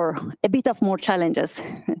for a bit of more challenges.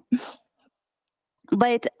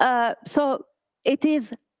 But so it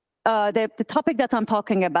is the topic that I'm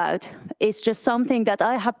talking about is just something that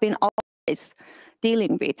I have been always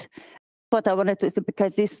dealing with. What I wanted to,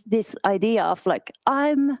 because this idea of like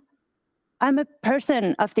I'm a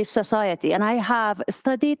person of this society, and I have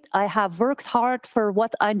studied, I have worked hard for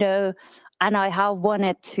what I know, and I have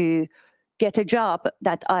wanted to get a job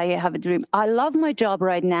that I have a dream. I love my job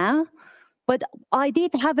right now, but I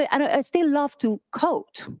did have it, and I still love to code.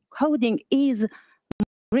 Coding is my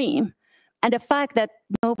dream. And the fact that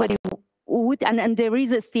nobody would, and there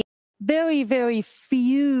is still very, very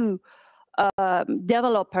few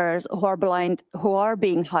developers who are blind who are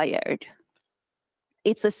being hired.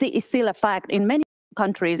 It's still a fact in many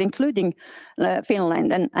countries, including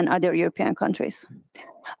Finland and other European countries.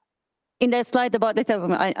 In the slide about it,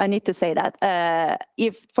 I need to say that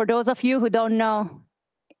if for those of you who don't know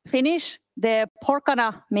Finnish, the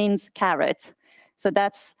porkkana means carrot. So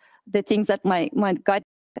that's the things that my guide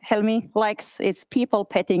Helmi likes. It's people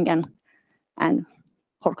petting and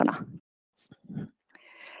porkkana.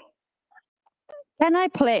 Can I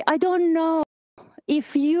play? I don't know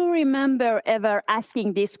if you remember ever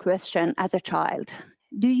asking this question as a child.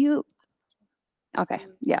 Do you? Okay,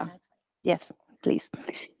 yeah. Yes, please.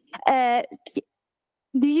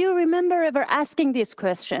 Do you remember ever asking these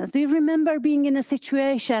questions? Do you remember being in a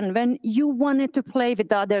situation when you wanted to play with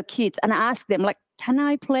the other kids and ask them, like, can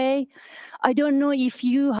I play? I don't know if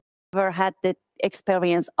you have ever had the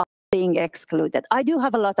experience of being excluded. I do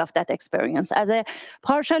have a lot of that experience. As a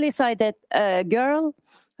partially sighted girl,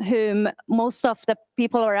 whom most of the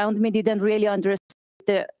people around me didn't really understand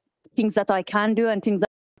the things that I can do and things that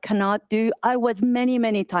I cannot do. I was many,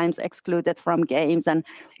 many times excluded from games, and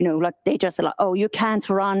like they just like, oh, you can't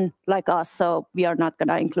run like us, so we are not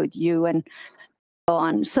gonna include you, and so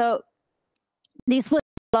on. So this was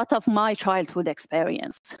a lot of my childhood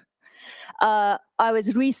experience. I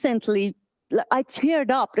teared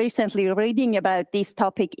up recently reading about this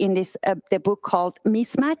topic in the book called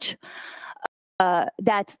Mismatch.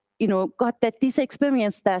 That got that this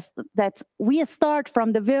experience that we start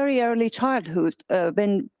from the very early childhood,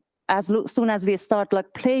 when as soon as we start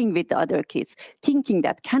like playing with the other kids, thinking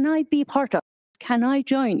that can I be part of it? Can I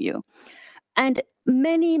join you? And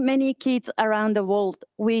many kids around the world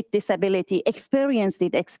with disability experience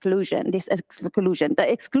this exclusion,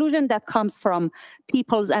 the exclusion that comes from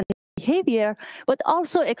people's and behavior, but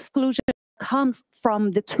also exclusion comes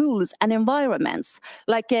from the tools and environments,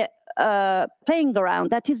 like a playing ground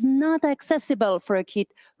that is not accessible for a kid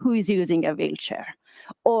who is using a wheelchair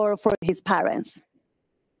or for his parents.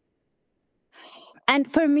 And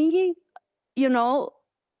for me,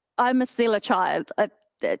 I'm still a child.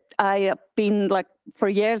 I have been for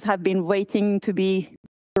years have been waiting to be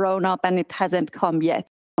grown up, and it hasn't come yet.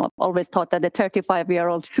 I've always thought that a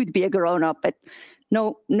 35-year-old should be a grown up, but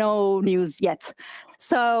no news yet.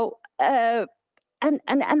 So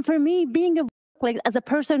and for me, being as a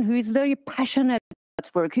person who is very passionate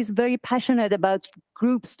about work, who's very passionate about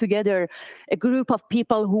groups together, a group of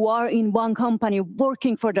people who are in one company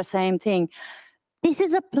working for the same thing. This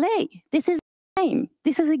is a play. This is a game.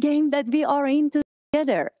 This is a game that we are into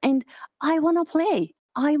together, and I want to play.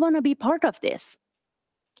 I want to be part of this.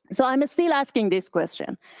 So I'm still asking this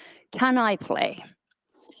question: can I play?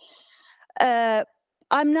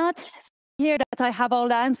 I'm not here that I have all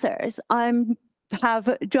the answers.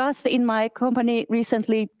 Have just in my company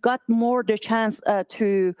recently got more the chance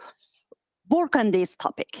to work on this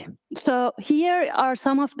topic. So here are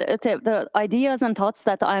some of the ideas and thoughts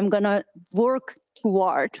that I'm gonna work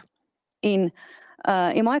toward in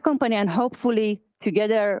my company, and hopefully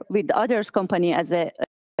together with others' company as a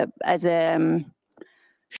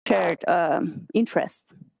shared interest.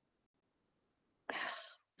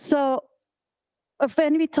 So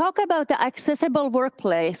when we talk about the accessible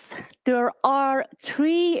workplace, there are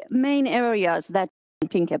three main areas that we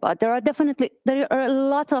think about. There are a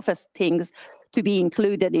lot of things to be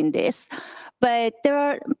included in this, but there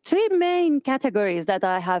are three main categories that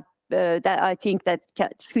I think that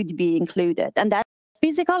should be included, and that's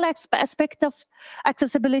physical aspect of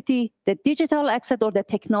accessibility, the digital aspect or the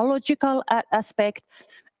technological aspect,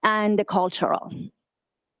 and the cultural.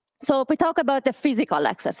 So if we talk about the physical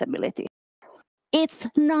accessibility, it's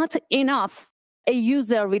not enough a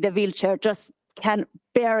user with a wheelchair just can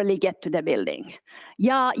barely get to the building.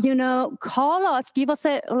 Yeah, call us, give us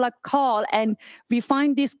a call, and we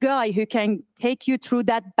find this guy who can take you through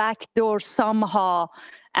that back door somehow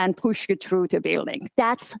and push you through the building.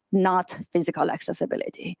 That's not physical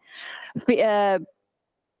accessibility. But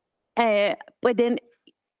then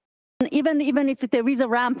even if there is a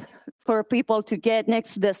ramp for people to get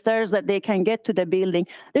next to the stairs that they can get to the building,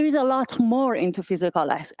 there is a lot more into physical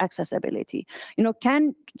accessibility.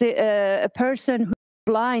 Can a person who's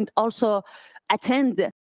blind also attend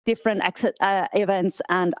different events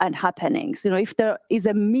and happenings? If there is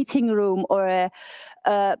a meeting room or a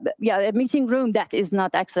meeting room that is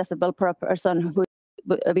not accessible for a person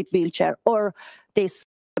with wheelchair, or this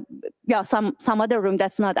some other room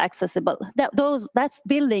that's not accessible, that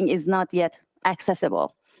building is not yet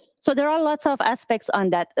accessible. So there are lots of aspects on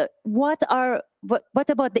that. What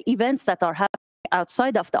about the events that are happening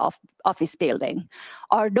outside of the office building?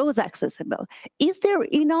 Are those accessible? Is there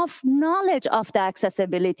enough knowledge of the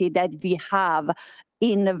accessibility that we have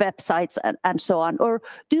in the websites and so on? Or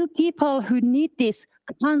do people who need this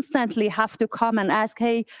constantly have to come and ask,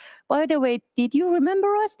 hey, by the way, did you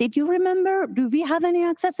remember us? Did you remember? Do we have any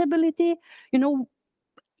accessibility?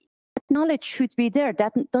 Knowledge should be there.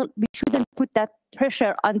 That we shouldn't put that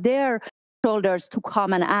pressure on their shoulders to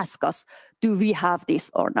come and ask us, do we have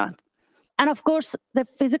this or not? And of course, the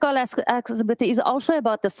physical accessibility is also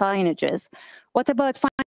about the signages. What about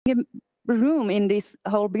finding a room in this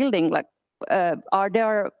whole building? Are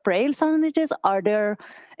there braille signages? Are there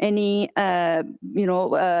any,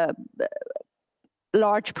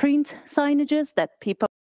 large print signages that people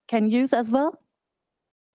can use as well?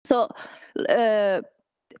 So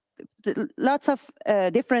lots of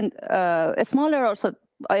different, smaller also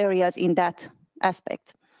areas in that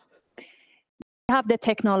aspect. We have the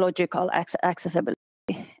technological accessibility.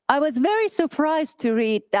 I was very surprised to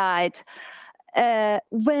read that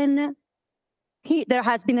when there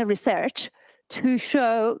has been a research to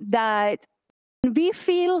show that we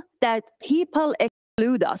feel that people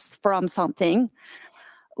exclude us from something,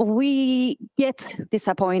 we get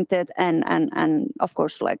disappointed and of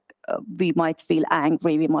course, we might feel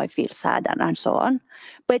angry, we might feel sad and so on.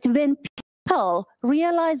 But when people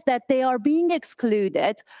realize that they are being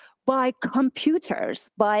excluded by computers,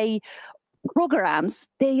 by programs,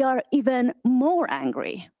 they are even more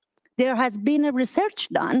angry. There has been a research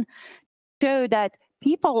done to show that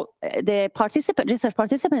people, research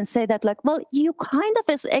participants say that well, you kind of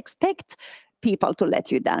expect people to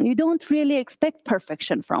let you down. You don't really expect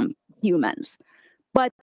perfection from humans,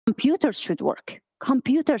 but computers should work.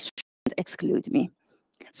 Computers shouldn't exclude me.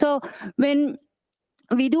 So when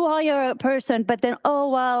we do hire a person, but then,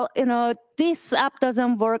 this app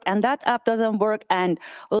doesn't work and that app doesn't work, and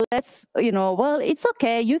let's, it's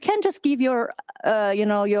okay. You can just give your,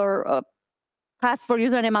 your password,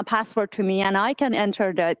 username and password to me, and I can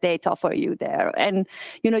enter the data for you there. And,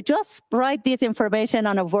 just write this information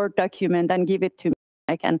on a Word document and give it to me.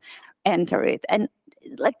 I can enter it. And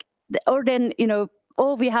or then,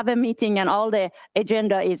 we have a meeting and all the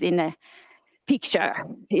agenda is in a picture,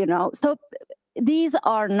 So these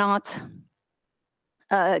are not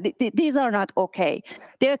okay.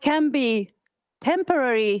 There can be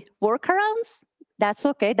temporary workarounds. That's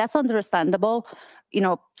okay. That's understandable.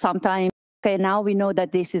 Sometimes, okay, now we know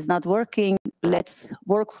that this is not working. Let's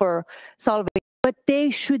work for solving. But they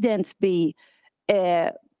shouldn't be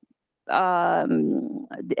a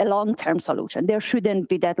long-term solution. There shouldn't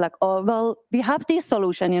be that we have this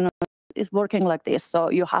solution, it's working like this. So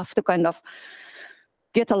you have to kind of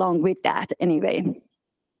get along with that anyway.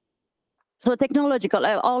 So technological,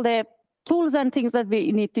 all the tools and things that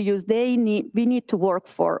we need to use, we need to work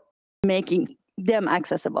for making them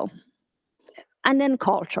accessible. And then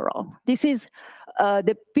cultural. This is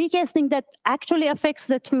the biggest thing that actually affects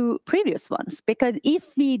the two previous ones, because if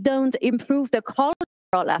we don't improve the cultural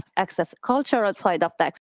side of the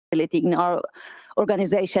accessibility in our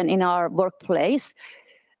organization, in our workplace,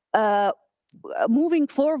 moving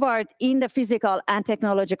forward in the physical and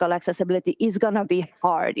technological accessibility is going to be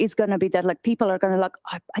hard. It's going to be that people are going to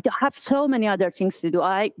I have so many other things to do.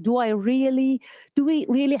 Do we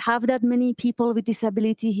really have that many people with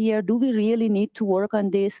disability here? Do we really need to work on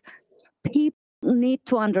this? People need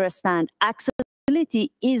to understand access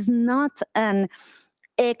disability is not an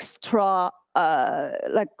extra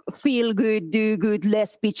like feel good, do good,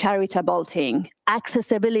 let's be charitable thing.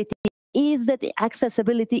 Accessibility is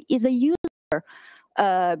a user,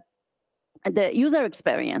 the user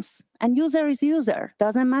experience, and user is user.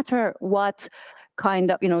 Doesn't matter what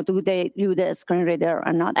kind of, do they do the screen reader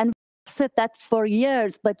or not. And we've said that for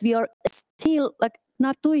years, but we are still like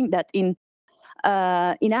not doing that in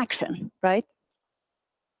action, right?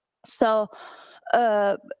 So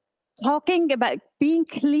talking about being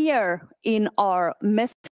clear in our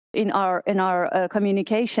message, in our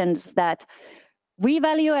communications, that we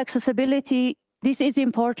value accessibility, this is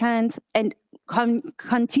important, and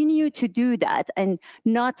continue to do that, and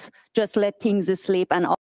not just let things slip and,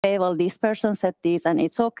 okay, well, this person said this and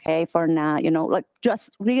it's okay for now, like just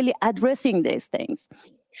really addressing these things.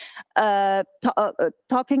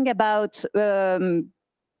 Talking about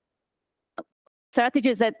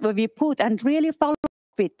strategies that we put and really follow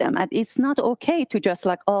with them. And it's not okay to just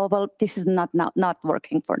like, oh, well, this is not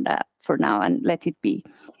working for now and let it be.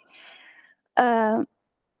 For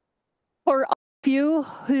a few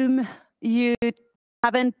whom you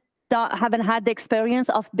haven't had the experience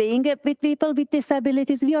of being with people with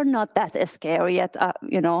disabilities, we are not that scary yet,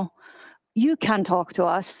 You can talk to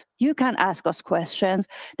us, you can ask us questions.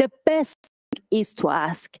 The best thing is to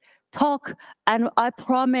ask, talk, and I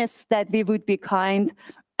promise that we would be kind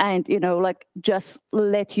and, like just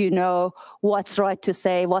let you know what's right to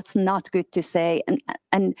say, what's not good to say.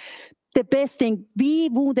 And the best thing, we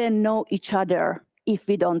wouldn't know each other if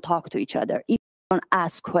we don't talk to each other, if we don't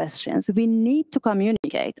ask questions. We need to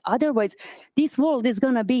communicate. Otherwise, this world is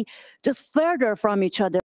going to be just further from each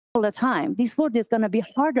other all the time. This world is going to be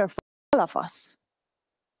harder for all of us.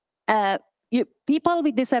 People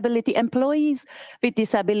with disability, employees with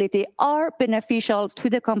disability are beneficial to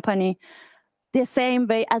the company the same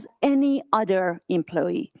way as any other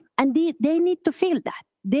employee. And they need to feel that.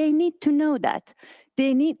 They need to know that.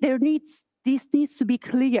 This needs to be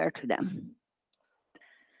clear to them.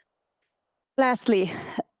 Lastly,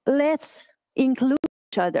 let's include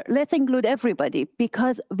each other. Let's include everybody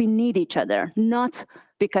because we need each other, not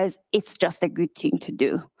because it's just a good thing to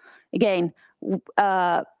do. Again,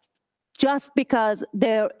 just because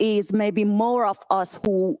there is maybe more of us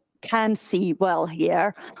who can see well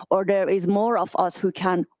here, or there is more of us who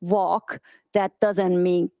can walk, that doesn't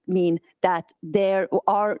mean that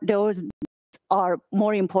those are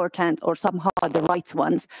more important or somehow the right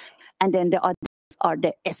ones, and then the others are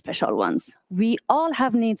the special ones. We all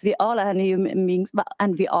have needs, we all are human beings,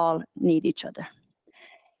 and we all need each other.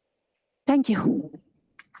 Thank you.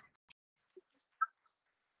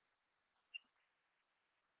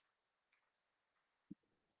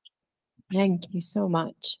 Thank you so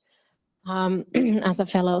much. As a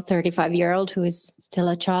fellow 35-year-old who is still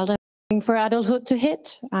a child and waiting for adulthood to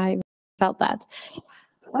hit, I felt that.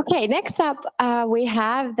 Okay, next up, we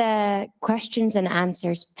have the questions and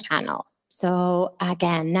answers panel. So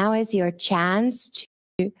again, now is your chance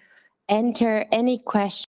to enter any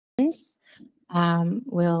questions.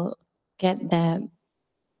 We'll get the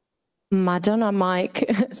Madonna mic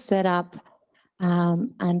set up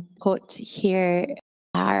and put here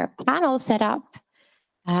our panel set up.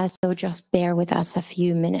 So just bear with us a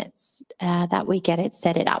few minutes that we get it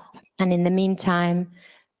set up. And in the meantime,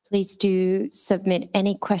 please do submit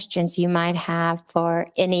any questions you might have for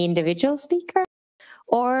any individual speaker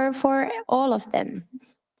or for all of them.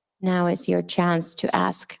 Now is your chance to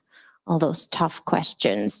ask all those tough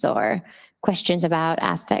questions or questions about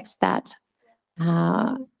aspects that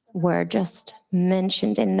were just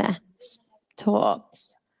mentioned in the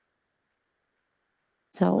talks.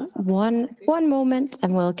 So one moment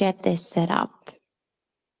and we'll get this set up.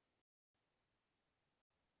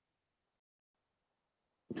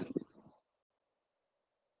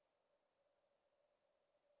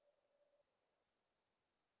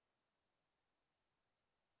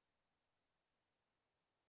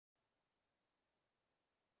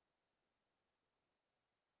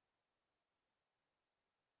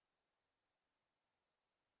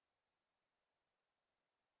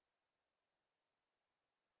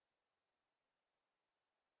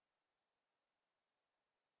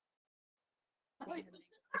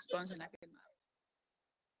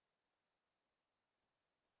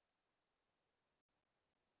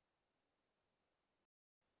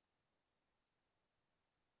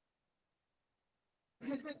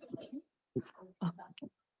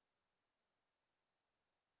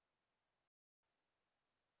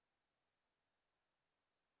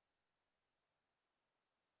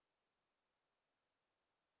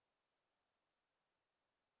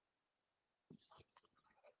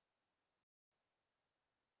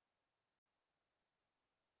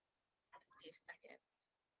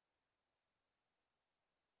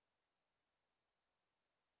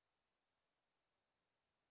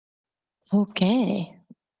 Okay.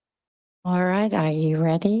 All right, are you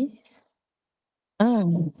ready?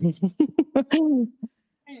 Oh.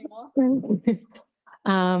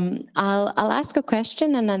 I'll ask a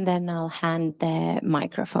question and then I'll hand the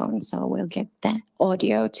microphone, so we'll get the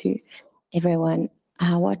audio to everyone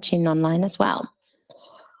watching online as well.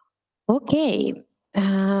 Okay,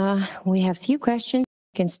 we have a few questions.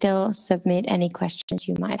 You can still submit any questions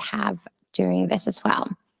you might have during this as well.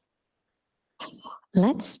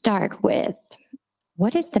 Let's start with,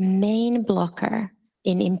 what is the main blocker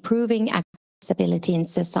in improving accessibility in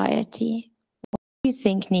society? What do you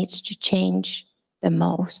think needs to change the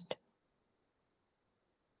most?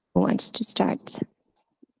 Who wants to start?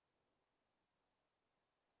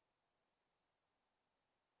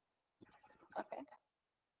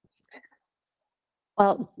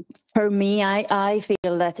 Well, for me, I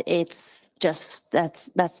feel that it's just that's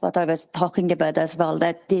what I was talking about as well,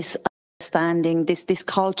 that this understanding, this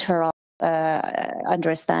cultural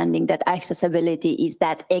understanding that accessibility is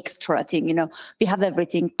that extra thing, you know, we have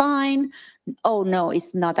everything fine. Oh no,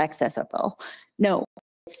 it's not accessible. No,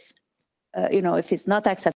 it's, you know, if it's not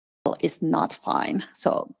accessible, it's not fine.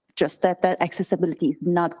 So just that accessibility is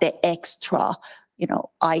not the extra, you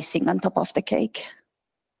know, icing on top of the cake.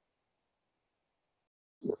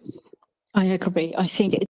 I agree. I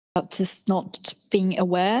think it's about just not being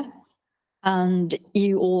aware, and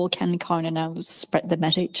you all can kind of now spread the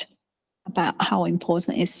message about how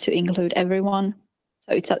important it is to include everyone.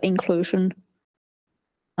 So it's that inclusion.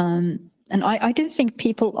 And I don't think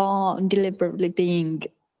people are deliberately being,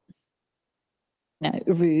 you know,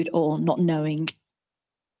 rude or not knowing,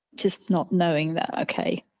 just not knowing that,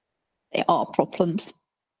 okay, there are problems.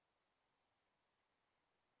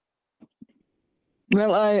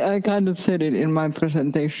 Well, I kind of said it in my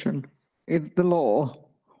presentation. It's the law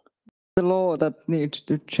that needs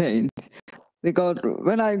to change. Because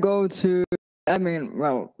when I go to, I mean,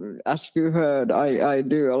 well, as you heard, I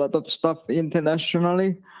do a lot of stuff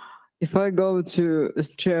internationally. If I go to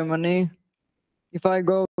Germany, if I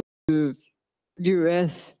go to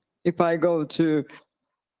US, if I go to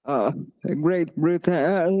Great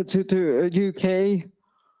Britain, to UK,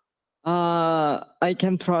 I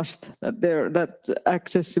can trust that that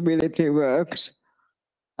accessibility works,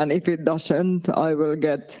 and if it doesn't, I will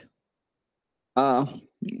get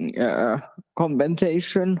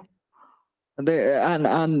compensation.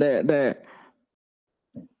 The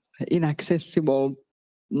inaccessible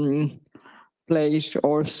place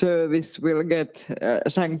or service will get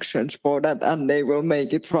sanctions for that, and they will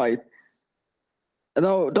make it right.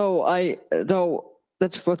 Though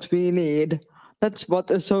that's what we need. That's what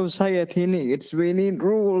a society needs. We need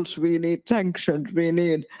rules. We need sanctions. We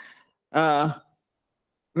need and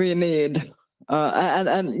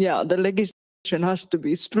yeah, the legislation has to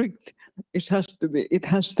be strict. It has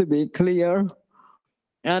to be clear,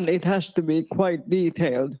 and it has to be quite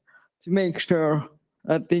detailed to make sure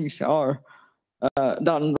that things are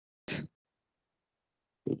done.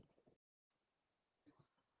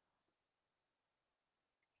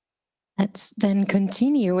 Let's then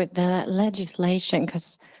continue with the legislation,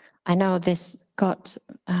 because I know this got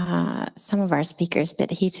some of our speakers a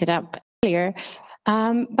bit heated up earlier.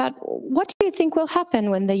 But what do you think will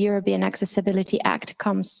happen when the European Accessibility Act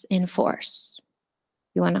comes in force?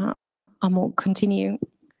 You want to, Amu, continue?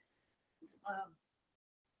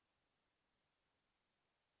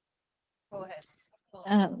 Go ahead.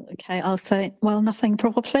 Okay, I'll say, well, nothing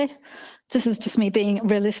probably. This is just me being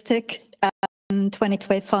realistic.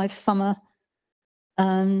 2025 summer,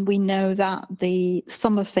 we know that the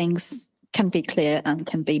summer things can be clear and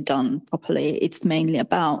can be done properly. It's mainly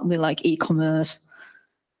about the like e-commerce,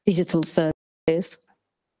 digital services.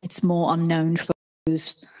 It's more unknown for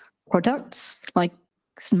those products, like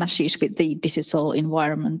smashes with the digital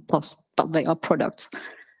environment plus, but they are products.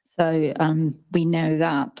 So we know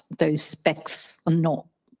that those specs are not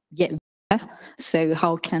yet there. So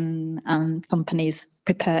how can companies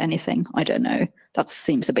prepare anything? I don't know. That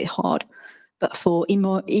seems a bit hard. But for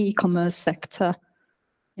e-commerce sector,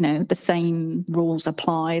 you know, the same rules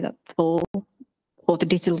apply that for the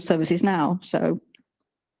digital services now. So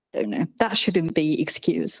I don't know. That shouldn't be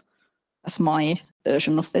excuse. That's my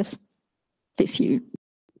version of this. Please you.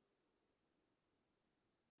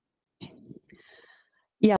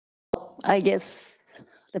 Yeah, I guess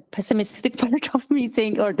the pessimistic part of me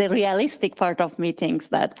thinks, or the realistic part of me thinks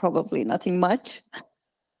that probably nothing much,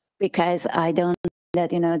 because I don't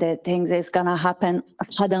that, that things is gonna happen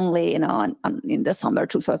suddenly, in the summer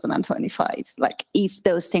 2025. Like, if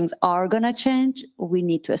those things are gonna change, we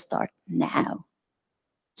need to start now.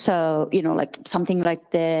 So, like something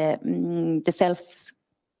like the self-paid,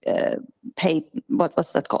 what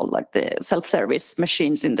was that called? Like the self-service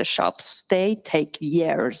machines in the shops, they take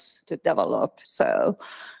years to develop. So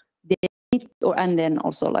they need, and then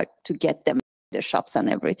also like to get them in the shops and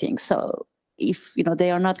everything. So if, they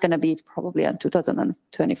are not going to be probably in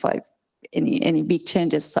 2025, any big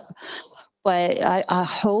changes. But I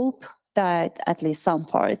hope that at least some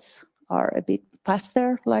parts are a bit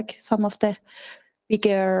faster, like some of the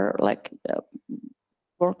bigger like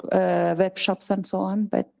web shops and so on,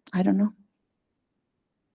 but I don't know.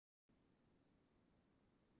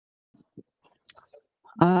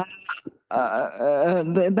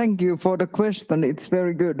 Thank you for the question. It's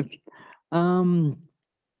very good.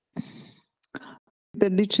 The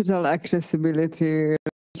digital accessibility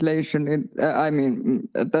legislation,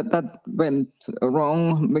 that went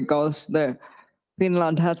wrong because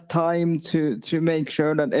Finland had time to make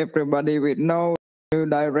sure that everybody would know the new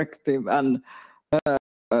directive and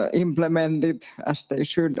implement it as they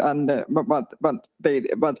should. And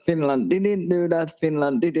but Finland didn't do that.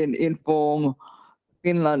 Finland didn't inform.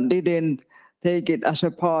 Finland didn't take it as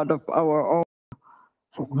a part of our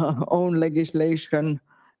own legislation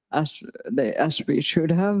as we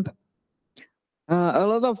should have. A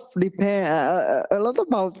lot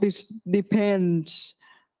about this depends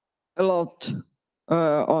a lot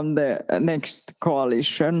on the next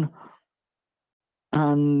coalition,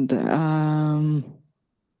 and I'm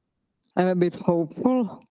a bit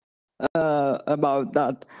hopeful about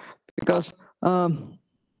that because I'm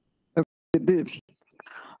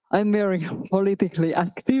very politically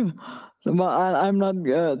active. I'm not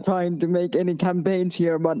trying to make any campaigns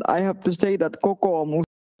here, but I have to say that Kokoomus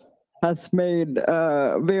has made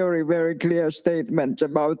very, very clear statements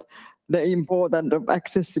about the importance of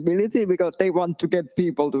accessibility because they want to get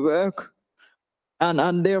people to work.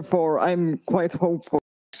 And therefore, I'm quite hopeful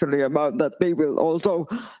actually about that they will also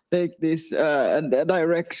take this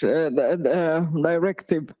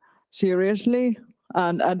directive seriously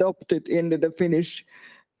and adopt it into the Finnish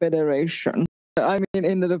Federation.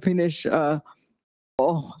 Into the Finnish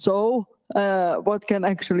law. So what can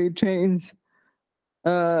actually change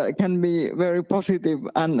can be very positive,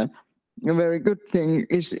 and a very good thing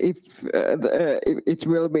is if it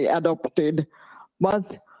will be adopted.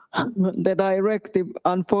 But the directive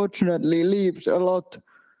unfortunately leaves a lot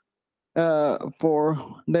for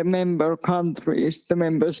the member countries, the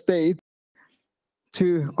member states,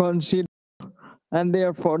 to consider, and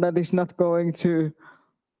therefore that is not going to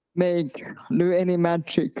do any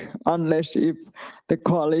magic unless if the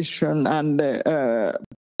coalition and the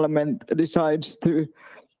parliament decides to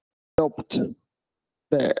adopt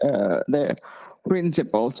the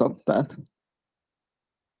principles of that.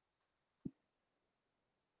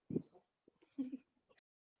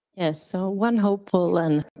 Yes, so one hopeful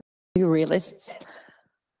and two realists.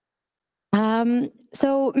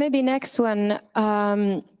 So maybe next one,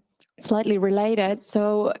 slightly related.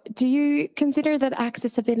 So do you consider that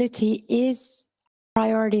accessibility is a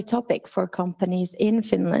priority topic for companies in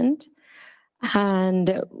Finland?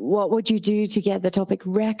 And what would you do to get the topic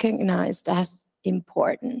recognized as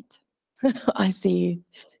important? I see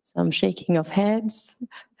some shaking of heads.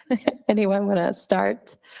 Anyone want to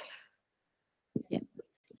start?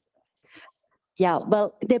 Yeah,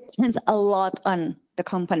 well, it depends a lot on the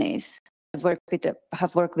companies. Have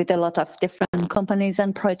worked with a lot of different companies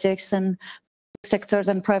and projects and sectors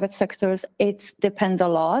and private sectors. It depends a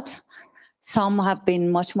lot. Some have been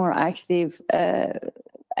much more active,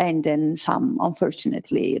 and then some,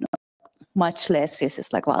 unfortunately, much less. It's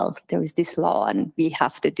just like, well, there is this law and we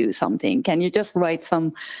have to do something. Can you just write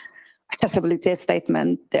some accessibility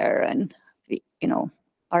statement there? And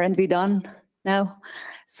aren't we done now?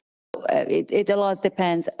 So it a lot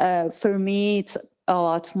depends. For me, it's a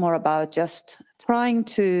lot more about just trying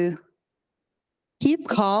to keep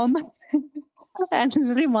calm and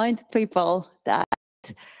remind people that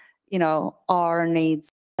our needs,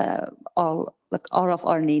 all of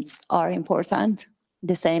our needs are important,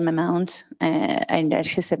 the same amount, and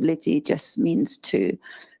accessibility just means to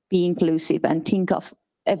be inclusive and think of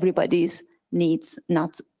everybody's needs,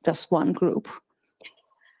 not just one group.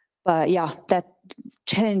 But yeah, that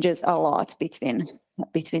changes a lot between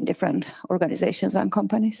different organizations and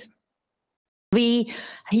companies. We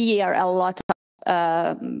hear a lot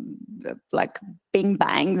of like bing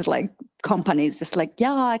bangs, like companies just like,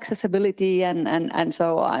 yeah, accessibility and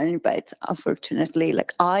so on. But unfortunately,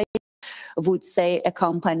 like I would say a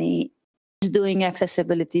company doing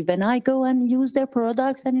accessibility when I go and use their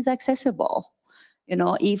products and it's accessible. You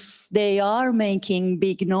know, if they are making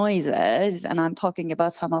big noises, and I'm talking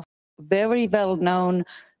about some of very well-known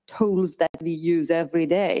tools that we use every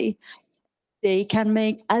day, they can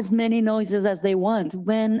make as many noises as they want.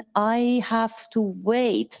 When I have to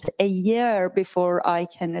wait a year before I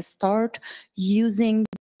can start using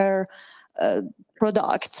their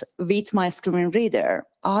product with my screen reader,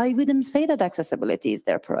 I wouldn't say that accessibility is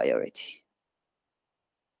their priority.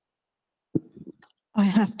 I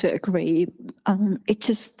have to agree. It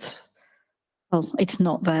just, well, it's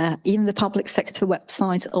not there. Even the public sector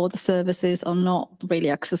websites or the services are not really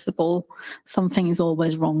accessible. Something is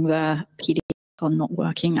always wrong there. PDFs are not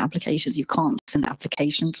working. Applications, you can't send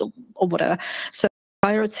applications or whatever. So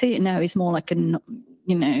priority now is more like a,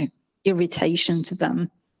 irritation to them.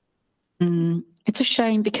 It's a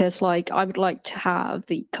shame because, like, I would like to have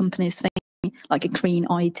the companies think like a green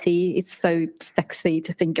IT. It's so sexy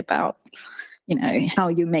to think about. How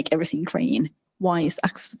you make everything green, why is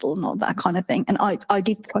accessible, not that kind of thing. And I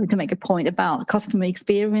did try to make a point about customer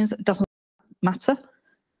experience. It doesn't matter.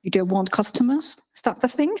 You don't want customers. Is that the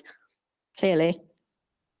thing? Clearly.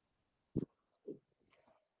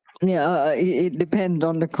 Yeah, it depends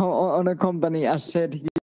on the company, as said here,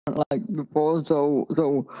 like before. So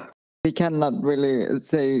we cannot really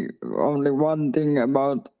say only one thing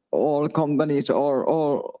about all companies or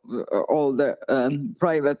all the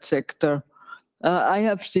private sector. I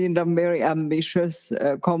have seen them very ambitious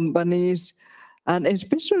companies, and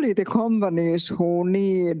especially the companies who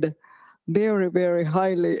need very, very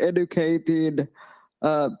highly educated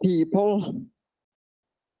people,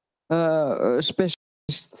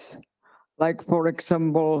 specialists, like, for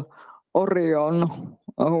example, Orion,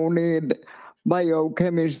 who need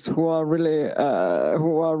biochemists who are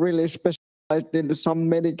really specialized in some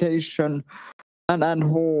medication. And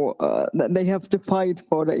who they have to fight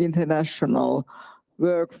for the international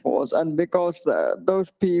workforce, and because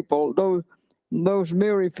those people, those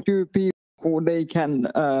very few people who they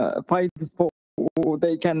can fight for, who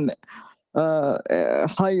they can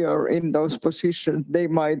hire in those positions, they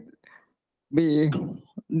might be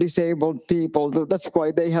disabled people. So that's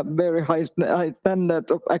why they have very high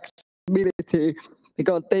standard of accessibility,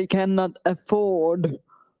 because they cannot afford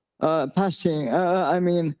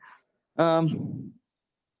passing.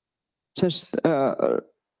 Just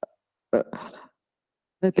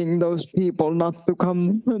letting those people not to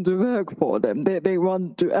come to work for them. They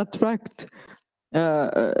want to attract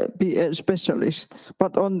specialists,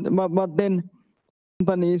 but then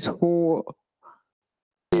companies who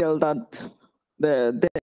feel that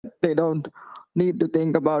they don't need to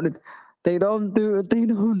think about it, they don't do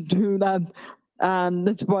that, and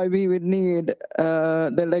that's why we would need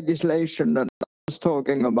the legislation that I was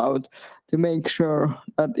talking about, to make sure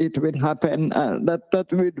that it would happen, that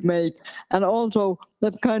would make, and also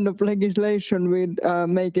that kind of legislation would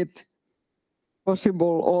make it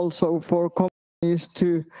possible also for companies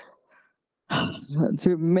to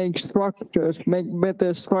make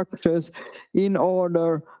better structures in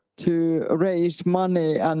order to raise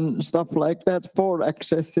money and stuff like that for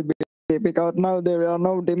accessibility, because now there are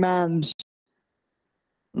no demands.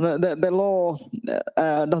 The law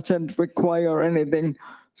doesn't require anything,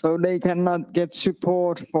 so they cannot get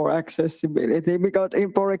support for accessibility. Because,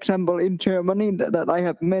 for example, in Germany, that I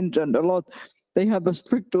have mentioned a lot, they have a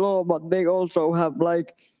strict law, but they also have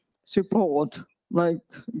like support, like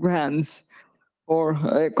grants for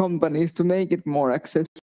companies to make it more accessible.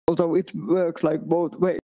 So it works like both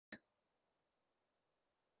ways.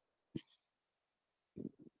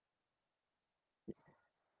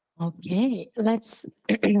 Okay, let's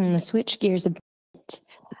switch gears a bit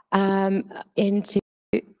into,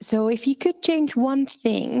 so if you could change one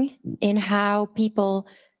thing in how people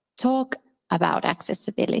talk about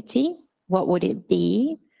accessibility, what would it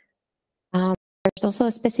be? There's also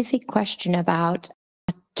a specific question about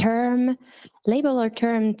a term, label or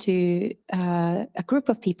term to a group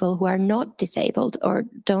of people who are not disabled or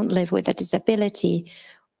don't live with a disability.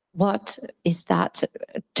 What is that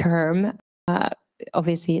term?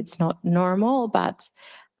 Obviously, it's not normal, but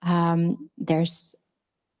there's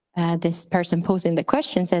this person posing the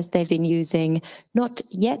question says they've been using not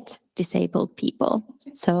yet disabled people.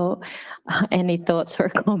 So any thoughts or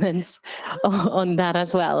comments on that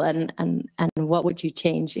as well? And what would you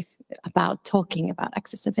change about talking about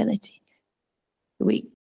accessibility?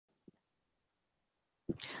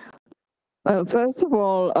 First of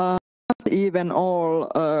all, not even all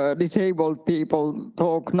disabled people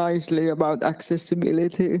talk nicely about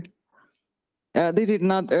accessibility. This is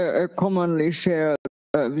not a commonly shared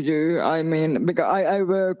view. I mean, because I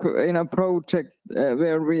work in a project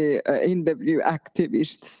where we interview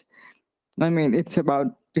activists. I mean, it's about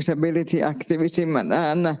disability activism,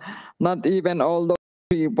 and not even all those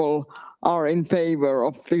people are in favor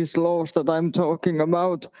of these laws that I'm talking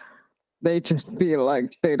about. They just feel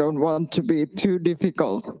like they don't want to be too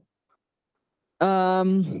difficult.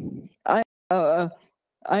 I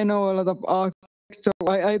know a lot of architects, so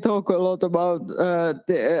I talk a lot about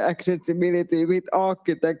the accessibility with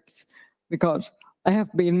architects because I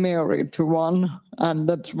have been married to one, and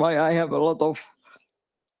that's why I have a lot of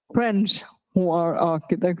friends who are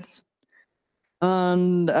architects.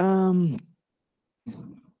 And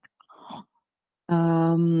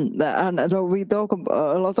so we talk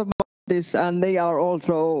a lot about this, and they are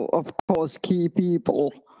also, of course, key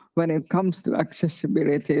people when it comes to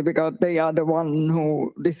accessibility, because they are the one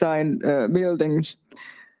who design buildings.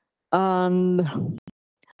 And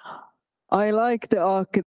I like the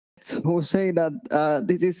architects who say that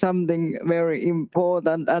this is something very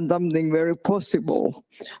important and something very possible,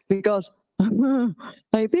 because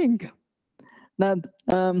I think that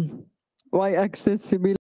why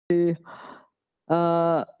accessibility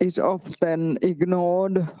is often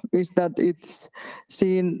ignored is that it's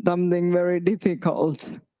seen something very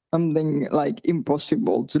difficult, something like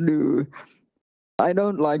impossible to do. I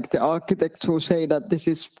don't like the architects who say that this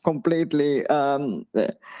is completely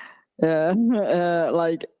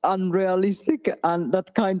like unrealistic, and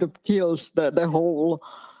that kind of kills the whole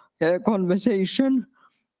conversation.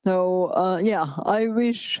 So yeah, I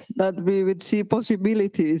wish that we would see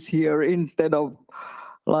possibilities here instead of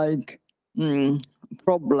like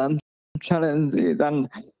problems, challenges,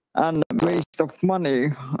 and waste of money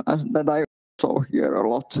that I also hear a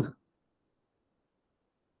lot.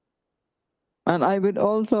 And I would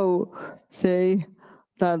also say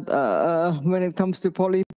that when it comes to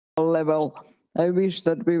political level, I wish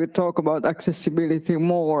that we would talk about accessibility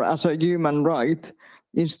more as a human right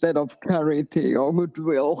instead of charity or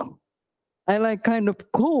goodwill. I like kind of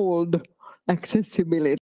cold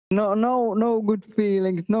accessibility. No good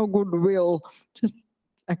feelings, no goodwill, just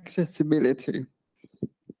accessibility.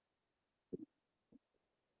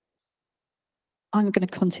 I'm going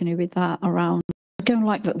to continue with that around. I don't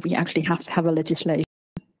like that we actually have to have a legislation.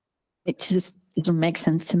 It just doesn't make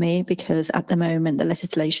sense to me, because at the moment the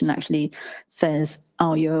legislation actually says,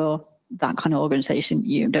 oh, you're that kind of organization,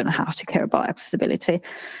 you don't have to care about accessibility.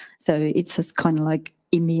 So it's just kind of like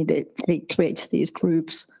immediately creates these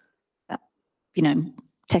groups that, you know,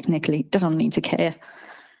 technically doesn't need to care.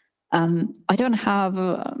 I don't have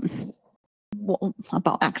what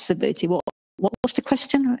about accessibility. What was the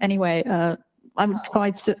question anyway? I would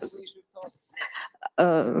try to.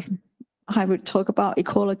 I would talk about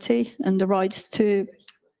equality and the rights to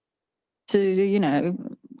you know,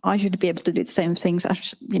 I should be able to do the same things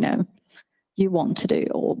as, you know, you want to do,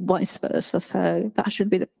 or vice versa. So that should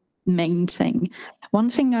be the main thing. One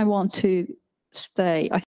thing I want to say,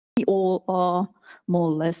 I think we all are more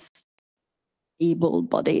or less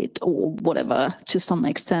able-bodied or whatever to some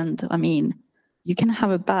extent. I mean, you can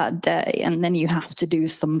have a bad day and then you have to do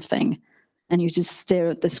something and you just stare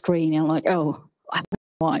at the screen and like, oh, I have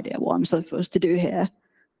no idea what I'm supposed to do here.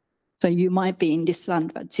 So you might be in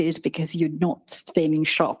disadvantage because you're not feeling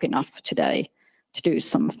sharp enough today to do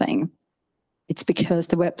something. It's because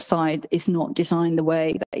the website is not designed the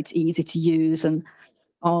way that it's easy to use, and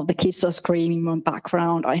oh, the kids are screaming in the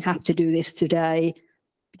background, I have to do this today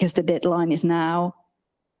because the deadline is now.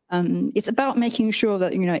 It's about making sure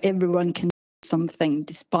that, you know, everyone can do something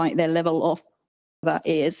despite their level of that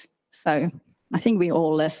is. So I think we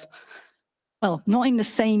all less, well, not in the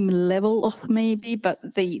same level of maybe, but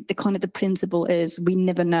the kind of the principle is we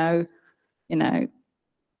never know, you know,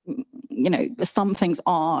 some things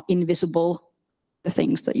are invisible, the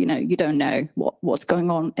things that, you know, you don't know what's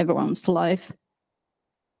going on in everyone's life.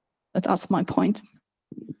 But that's my point.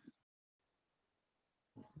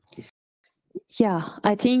 Yeah,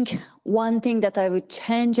 I think one thing that I would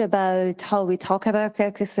change about how we talk about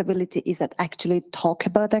accessibility is that actually talk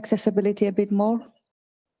about accessibility a bit more.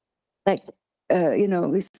 Like, you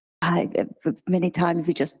know, many times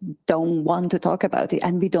we just don't want to talk about it,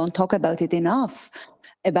 and we don't talk about it enough.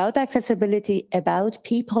 About accessibility, about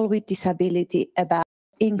people with disability, about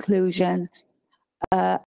inclusion.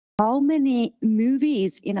 How many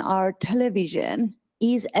movies in our television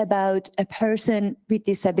is about a person with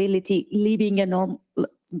disability living a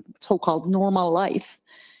so-called normal life?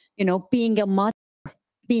 You know, being a mother,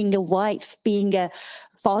 being a wife, being a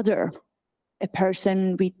father, a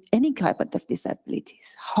person with any type of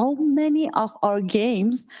disabilities. How many of our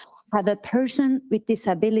games have a person with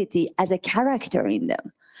disability as a character in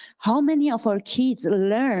them? How many of our kids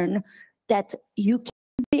learn that you can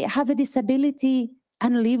have a disability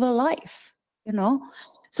and live a life, you know?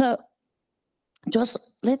 So just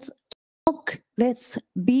let's talk, let's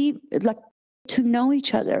be like to know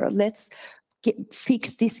each other. Let's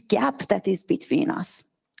fix this gap that is between us.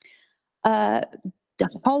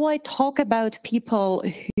 How I talk about people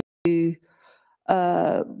who,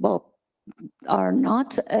 well, are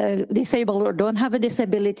not disabled or don't have a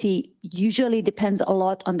disability usually depends a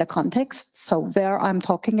lot on the context. So where I'm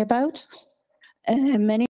talking about,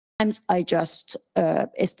 many times I just,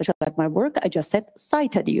 especially at my work, I just said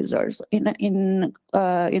sighted users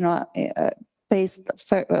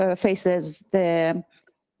faces the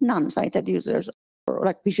non-sighted users, or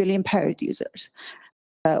like visually impaired users,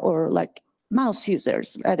 or like mouse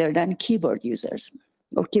users rather than keyboard users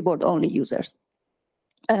or keyboard only users.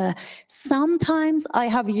 Sometimes I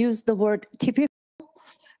have used the word typical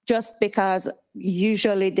just because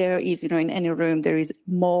usually there is, in any room, there is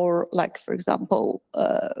more, like, for example,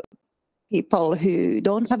 people who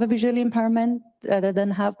don't have a visual impairment rather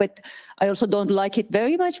than have, but I also don't like it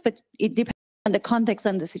very much, but it depends on the context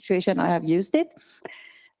and the situation I have used it.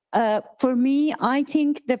 For me, I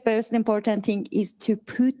think the most important thing is to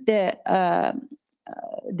put the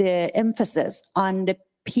emphasis on the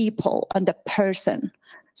people, on the person.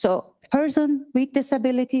 So person with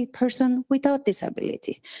disability, person without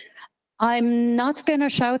disability. I'm not going to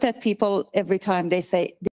shout at people every time they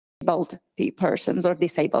say disabled persons or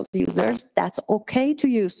disabled users. That's okay to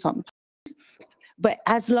use sometimes. But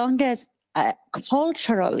as long as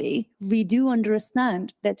culturally we do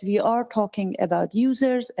understand that we are talking about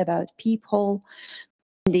users, about people,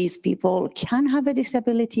 these people can have a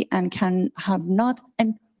disability and can have not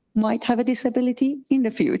and might have a disability in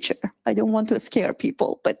the future. I don't want to scare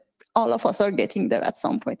people, but all of us are getting there at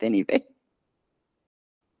some point anyway.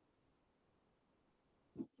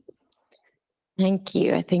 Thank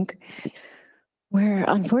you. I think we're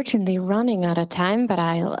unfortunately running out of time, but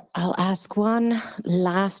I'll ask one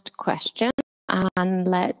last question, and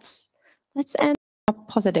let's end on a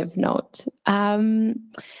positive note.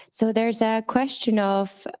 So there's a question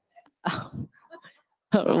of,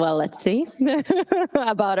 well, let's see,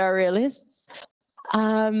 about our realists.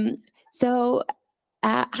 What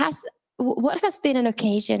has been an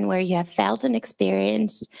occasion where you have felt and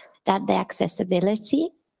experienced that the accessibility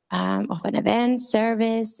of an event,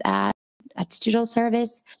 service, a digital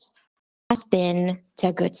service has been to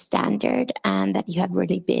a good standard and that you have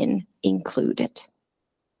really been included?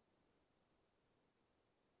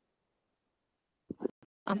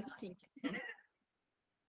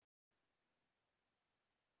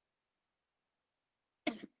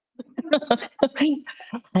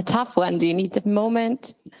 A tough one. Do you need a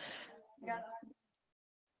moment?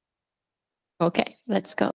 Okay,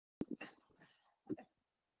 let's go.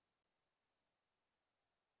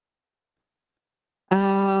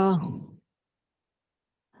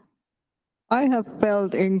 I have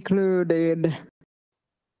felt included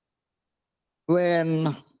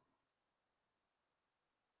when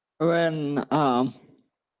I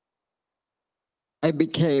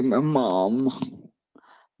became a mom,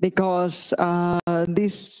 because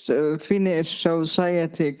this Finnish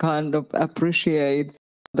society kind of appreciates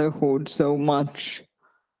motherhood so much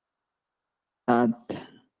that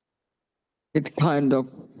it kind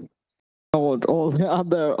of all the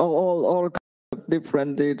other all kind of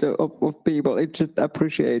different of people. It just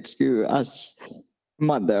appreciates you as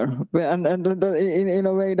mother, and in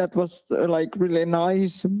a way that was like really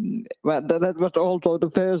nice. But that was also the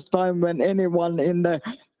first time when anyone in the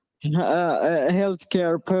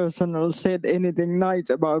healthcare personnel said anything nice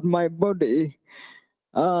about my body.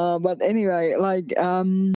 But anyway, like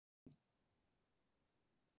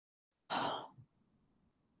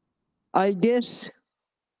I guess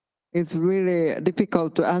it's really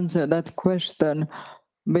difficult to answer that question,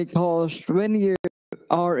 because when you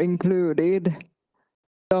are included, you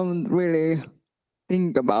don't really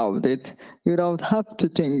think about it. You don't have to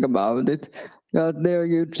think about it. There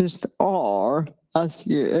you just are, as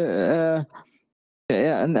you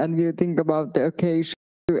and you think about the occasion,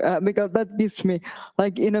 because that gives me,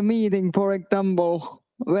 like in a meeting, for example,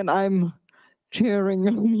 when I'm chairing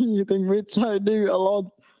a meeting, which I do a lot,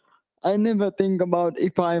 I never think about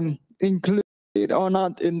if I'm included or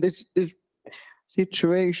not in this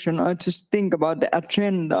situation. I just think about the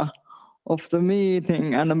agenda of the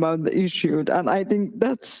meeting and about the issues. And I think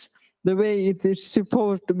that's the way it is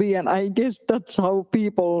supposed to be. And I guess that's how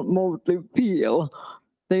people mostly feel.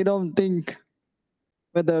 They don't think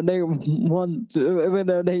whether they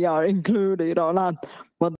whether they are included or not,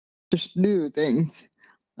 but just do things.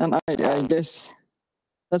 And I guess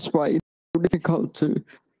that's why it's so difficult to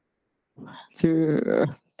to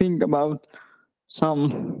think about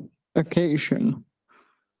some occasion.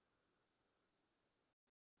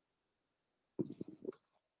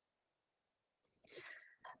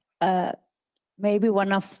 Maybe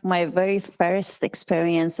one of my very first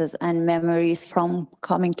experiences and memories from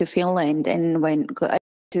coming to Finland, and when I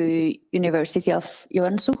to University of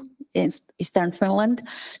Joensuu in Eastern Finland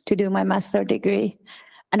to do my master degree.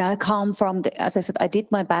 And I come from, as I said, I did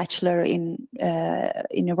my bachelor in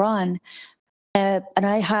Iran, and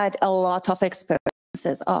I had a lot of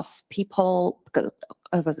experiences of people, because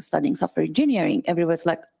I was studying software engineering. Everyone's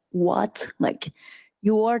like, what? Like,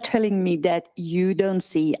 you are telling me that you don't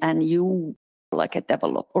see and you like a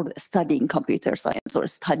developer or studying computer science or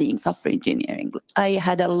studying software engineering. I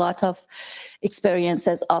had a lot of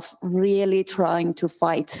experiences of really trying to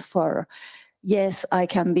fight for, yes, I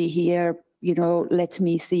can be here, you know, let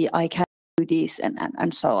me see, I can do this,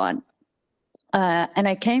 and so on. And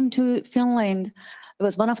I came to Finland. It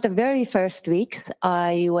was one of the very first weeks.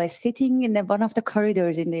 I was sitting in one of the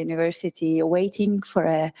corridors in the university waiting for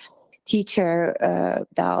a teacher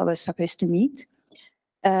that I was supposed to meet.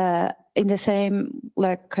 In the same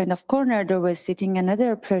like kind of corner, there was sitting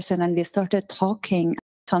another person, and we started talking.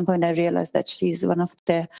 At some point, I realized that she's one of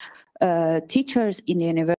the teachers in the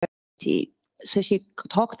university. So she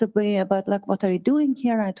talked to me about like, what are you doing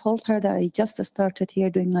here? I told her that I just started here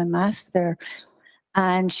doing my master,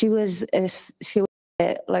 and she was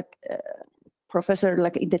like a professor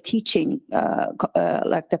like in the teaching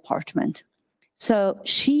like department. So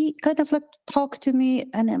she kind of like talked to me,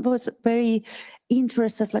 and it was very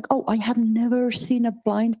interested, like, oh, I have never seen a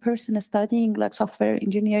blind person studying like software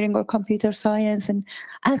engineering or computer science, and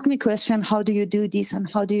asked me question, how do you do this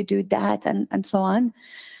and how do you do that, and so on.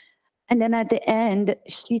 And then at the end,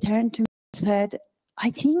 she turned to me and said, I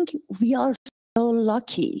think we are so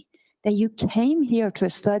lucky that you came here to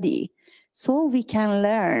study so we can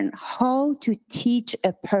learn how to teach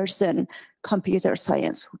a person computer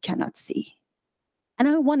science who cannot see. And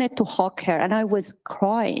I wanted to hug her, and I was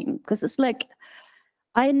crying because it's like,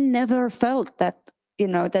 I never felt that, you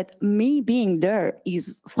know, that me being there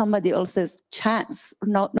is somebody else's chance.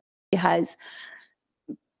 Nobody has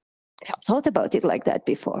thought about it like that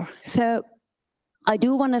before. So I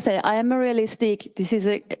do want to say I am a realistic. This is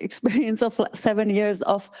an experience of 7 years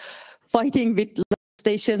of fighting with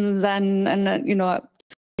stations and you know,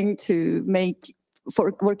 trying to make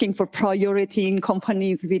for working for priority in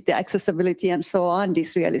companies with the accessibility and so on,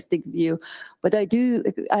 this realistic view. But I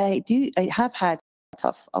have had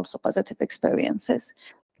of also positive experiences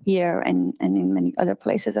here and in many other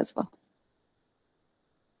places as well.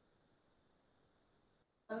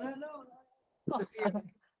 No,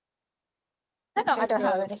 I don't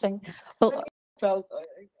have anything. Well,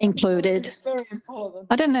 included.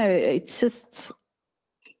 I don't know. It's just,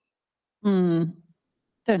 don't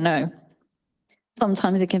know.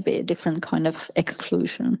 Sometimes it can be a different kind of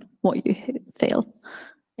exclusion, what you feel.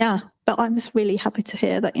 Yeah, but I'm just really happy to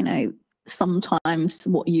hear that, you know, sometimes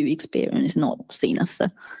what you experience is not seen as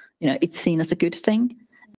a, you know, it's seen as a good thing.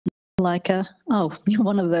 Like, oh, you're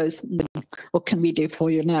one of those, what can we do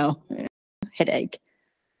for you now? Headache.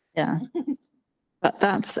 Yeah. But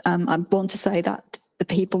that's, I want to say that the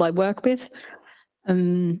people I work with,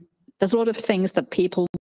 there's a lot of things that people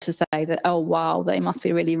to say that, oh, wow, they must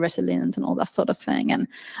be really resilient and all that sort of thing. And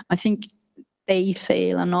I think they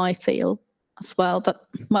feel, and I feel as well, that,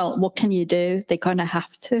 well, what can you do? They kind of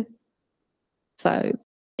have to. So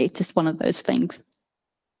it's just one of those things.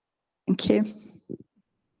 Thank you.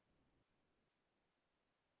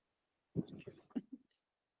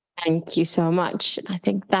 Thank you so much. I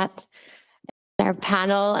think that our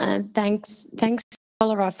panel, and thanks to all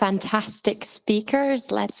of our fantastic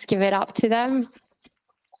speakers. Let's give it up to them.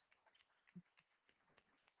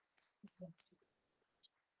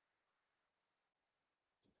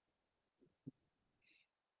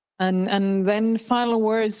 And then final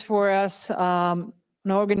words for us,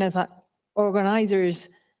 organizers.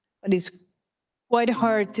 It is quite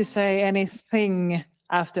hard to say anything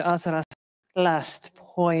after Azra's last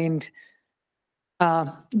point.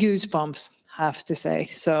 Goosebumps, have to say.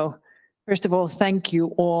 So first of all, thank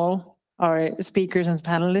you all, our speakers and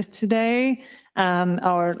panelists today, and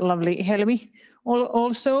our lovely Helmi.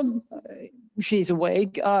 Also, she's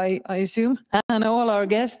awake, I assume, and all our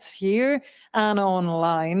guests here and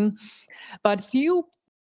online. But few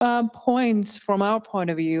points from our point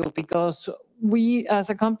of view, because we as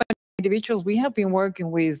a company, individuals, we have been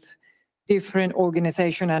working with different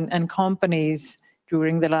organizations and companies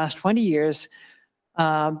during the last 20 years,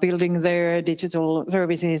 building their digital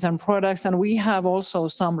services and products, and we have also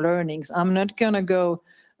some learnings. I'm not going to go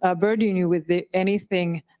burden you with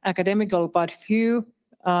anything academical, but few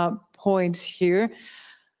points here.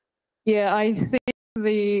 Yeah, I think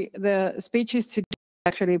the speeches today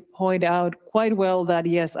actually point out quite well that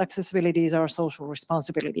yes, accessibility is our social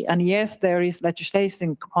responsibility, and yes, there is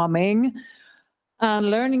legislation coming, and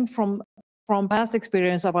learning from past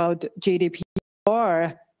experience about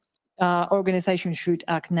GDPR, organizations should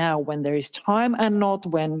act now when there is time, and not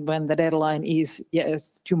when the deadline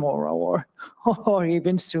is tomorrow or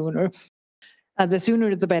even sooner. The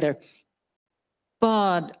sooner the better.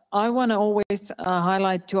 But I want to always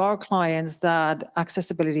highlight to our clients that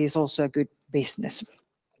accessibility is also a good business.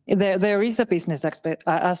 There is a business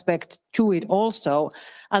aspect to it also,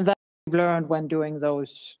 and that we've learned when doing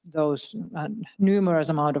those numerous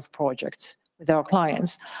amount of projects with our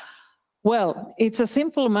clients. Well, it's a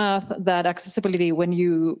simple math that accessibility, when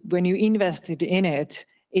you invested in it,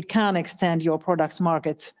 it can extend your product's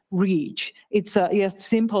market reach. It's a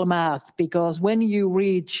simple math, because when you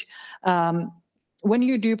reach when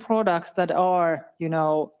you do products that are,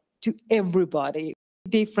 to everybody,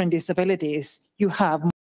 different disabilities, you have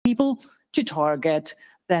more people to target,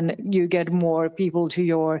 then you get more people to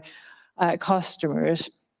your customers.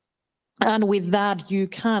 And with that, you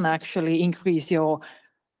can actually increase your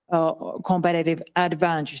competitive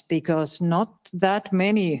advantage, because not that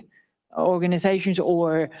many organizations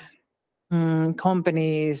or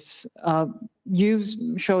companies, you've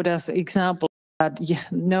showed us examples that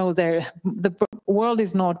the world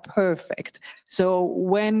is not perfect. So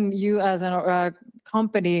when you as a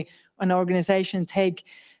company, an organization, take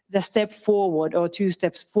the step forward or 2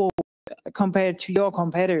 steps forward compared to your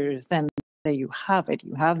competitors, then there you have it,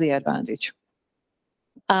 you have the advantage.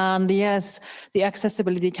 And yes, the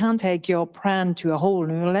accessibility can take your brand to a whole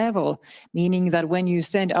new level, meaning that when you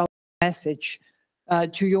send out a message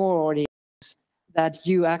to your audience that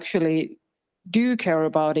you actually do care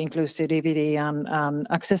about inclusivity and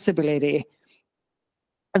accessibility,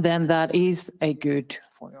 then that is a good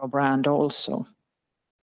for your brand also.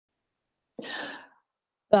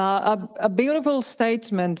 A beautiful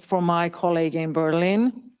statement from my colleague in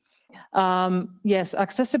Berlin. Yes,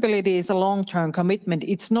 accessibility is a long-term commitment.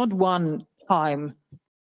 It's not one time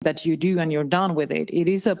that you do and you're done with it. It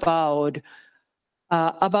is about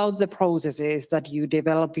the processes that you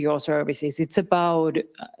develop your services. It's about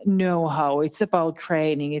know-how. It's about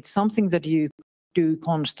training. It's something that you do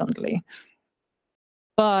constantly.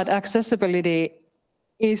 But accessibility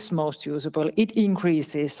is most usable. It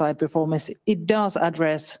increases site performance. It does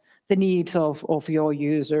address the needs of your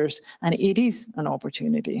users, and it is an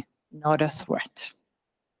opportunity, not a threat.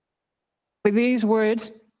 With these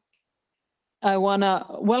words, I want to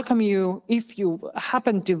welcome you. If you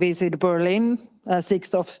happen to visit Berlin,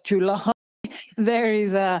 6th of July, there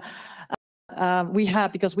is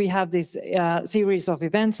because we have this series of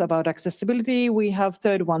events about accessibility. We have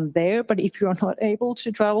third one there, but if you're not able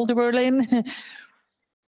to travel to Berlin,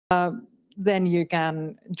 then you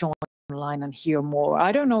can join online and hear more.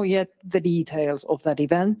 I don't know yet the details of that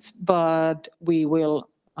event, but we will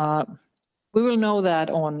know that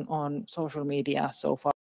on social media so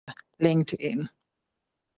far, LinkedIn.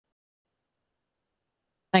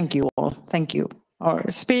 Thank you all. Thank you, our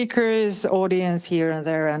speakers, audience here and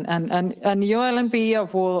there, and Joel and Pia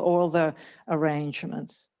for all the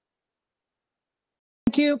arrangements.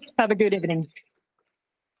 Thank you. Have a good evening.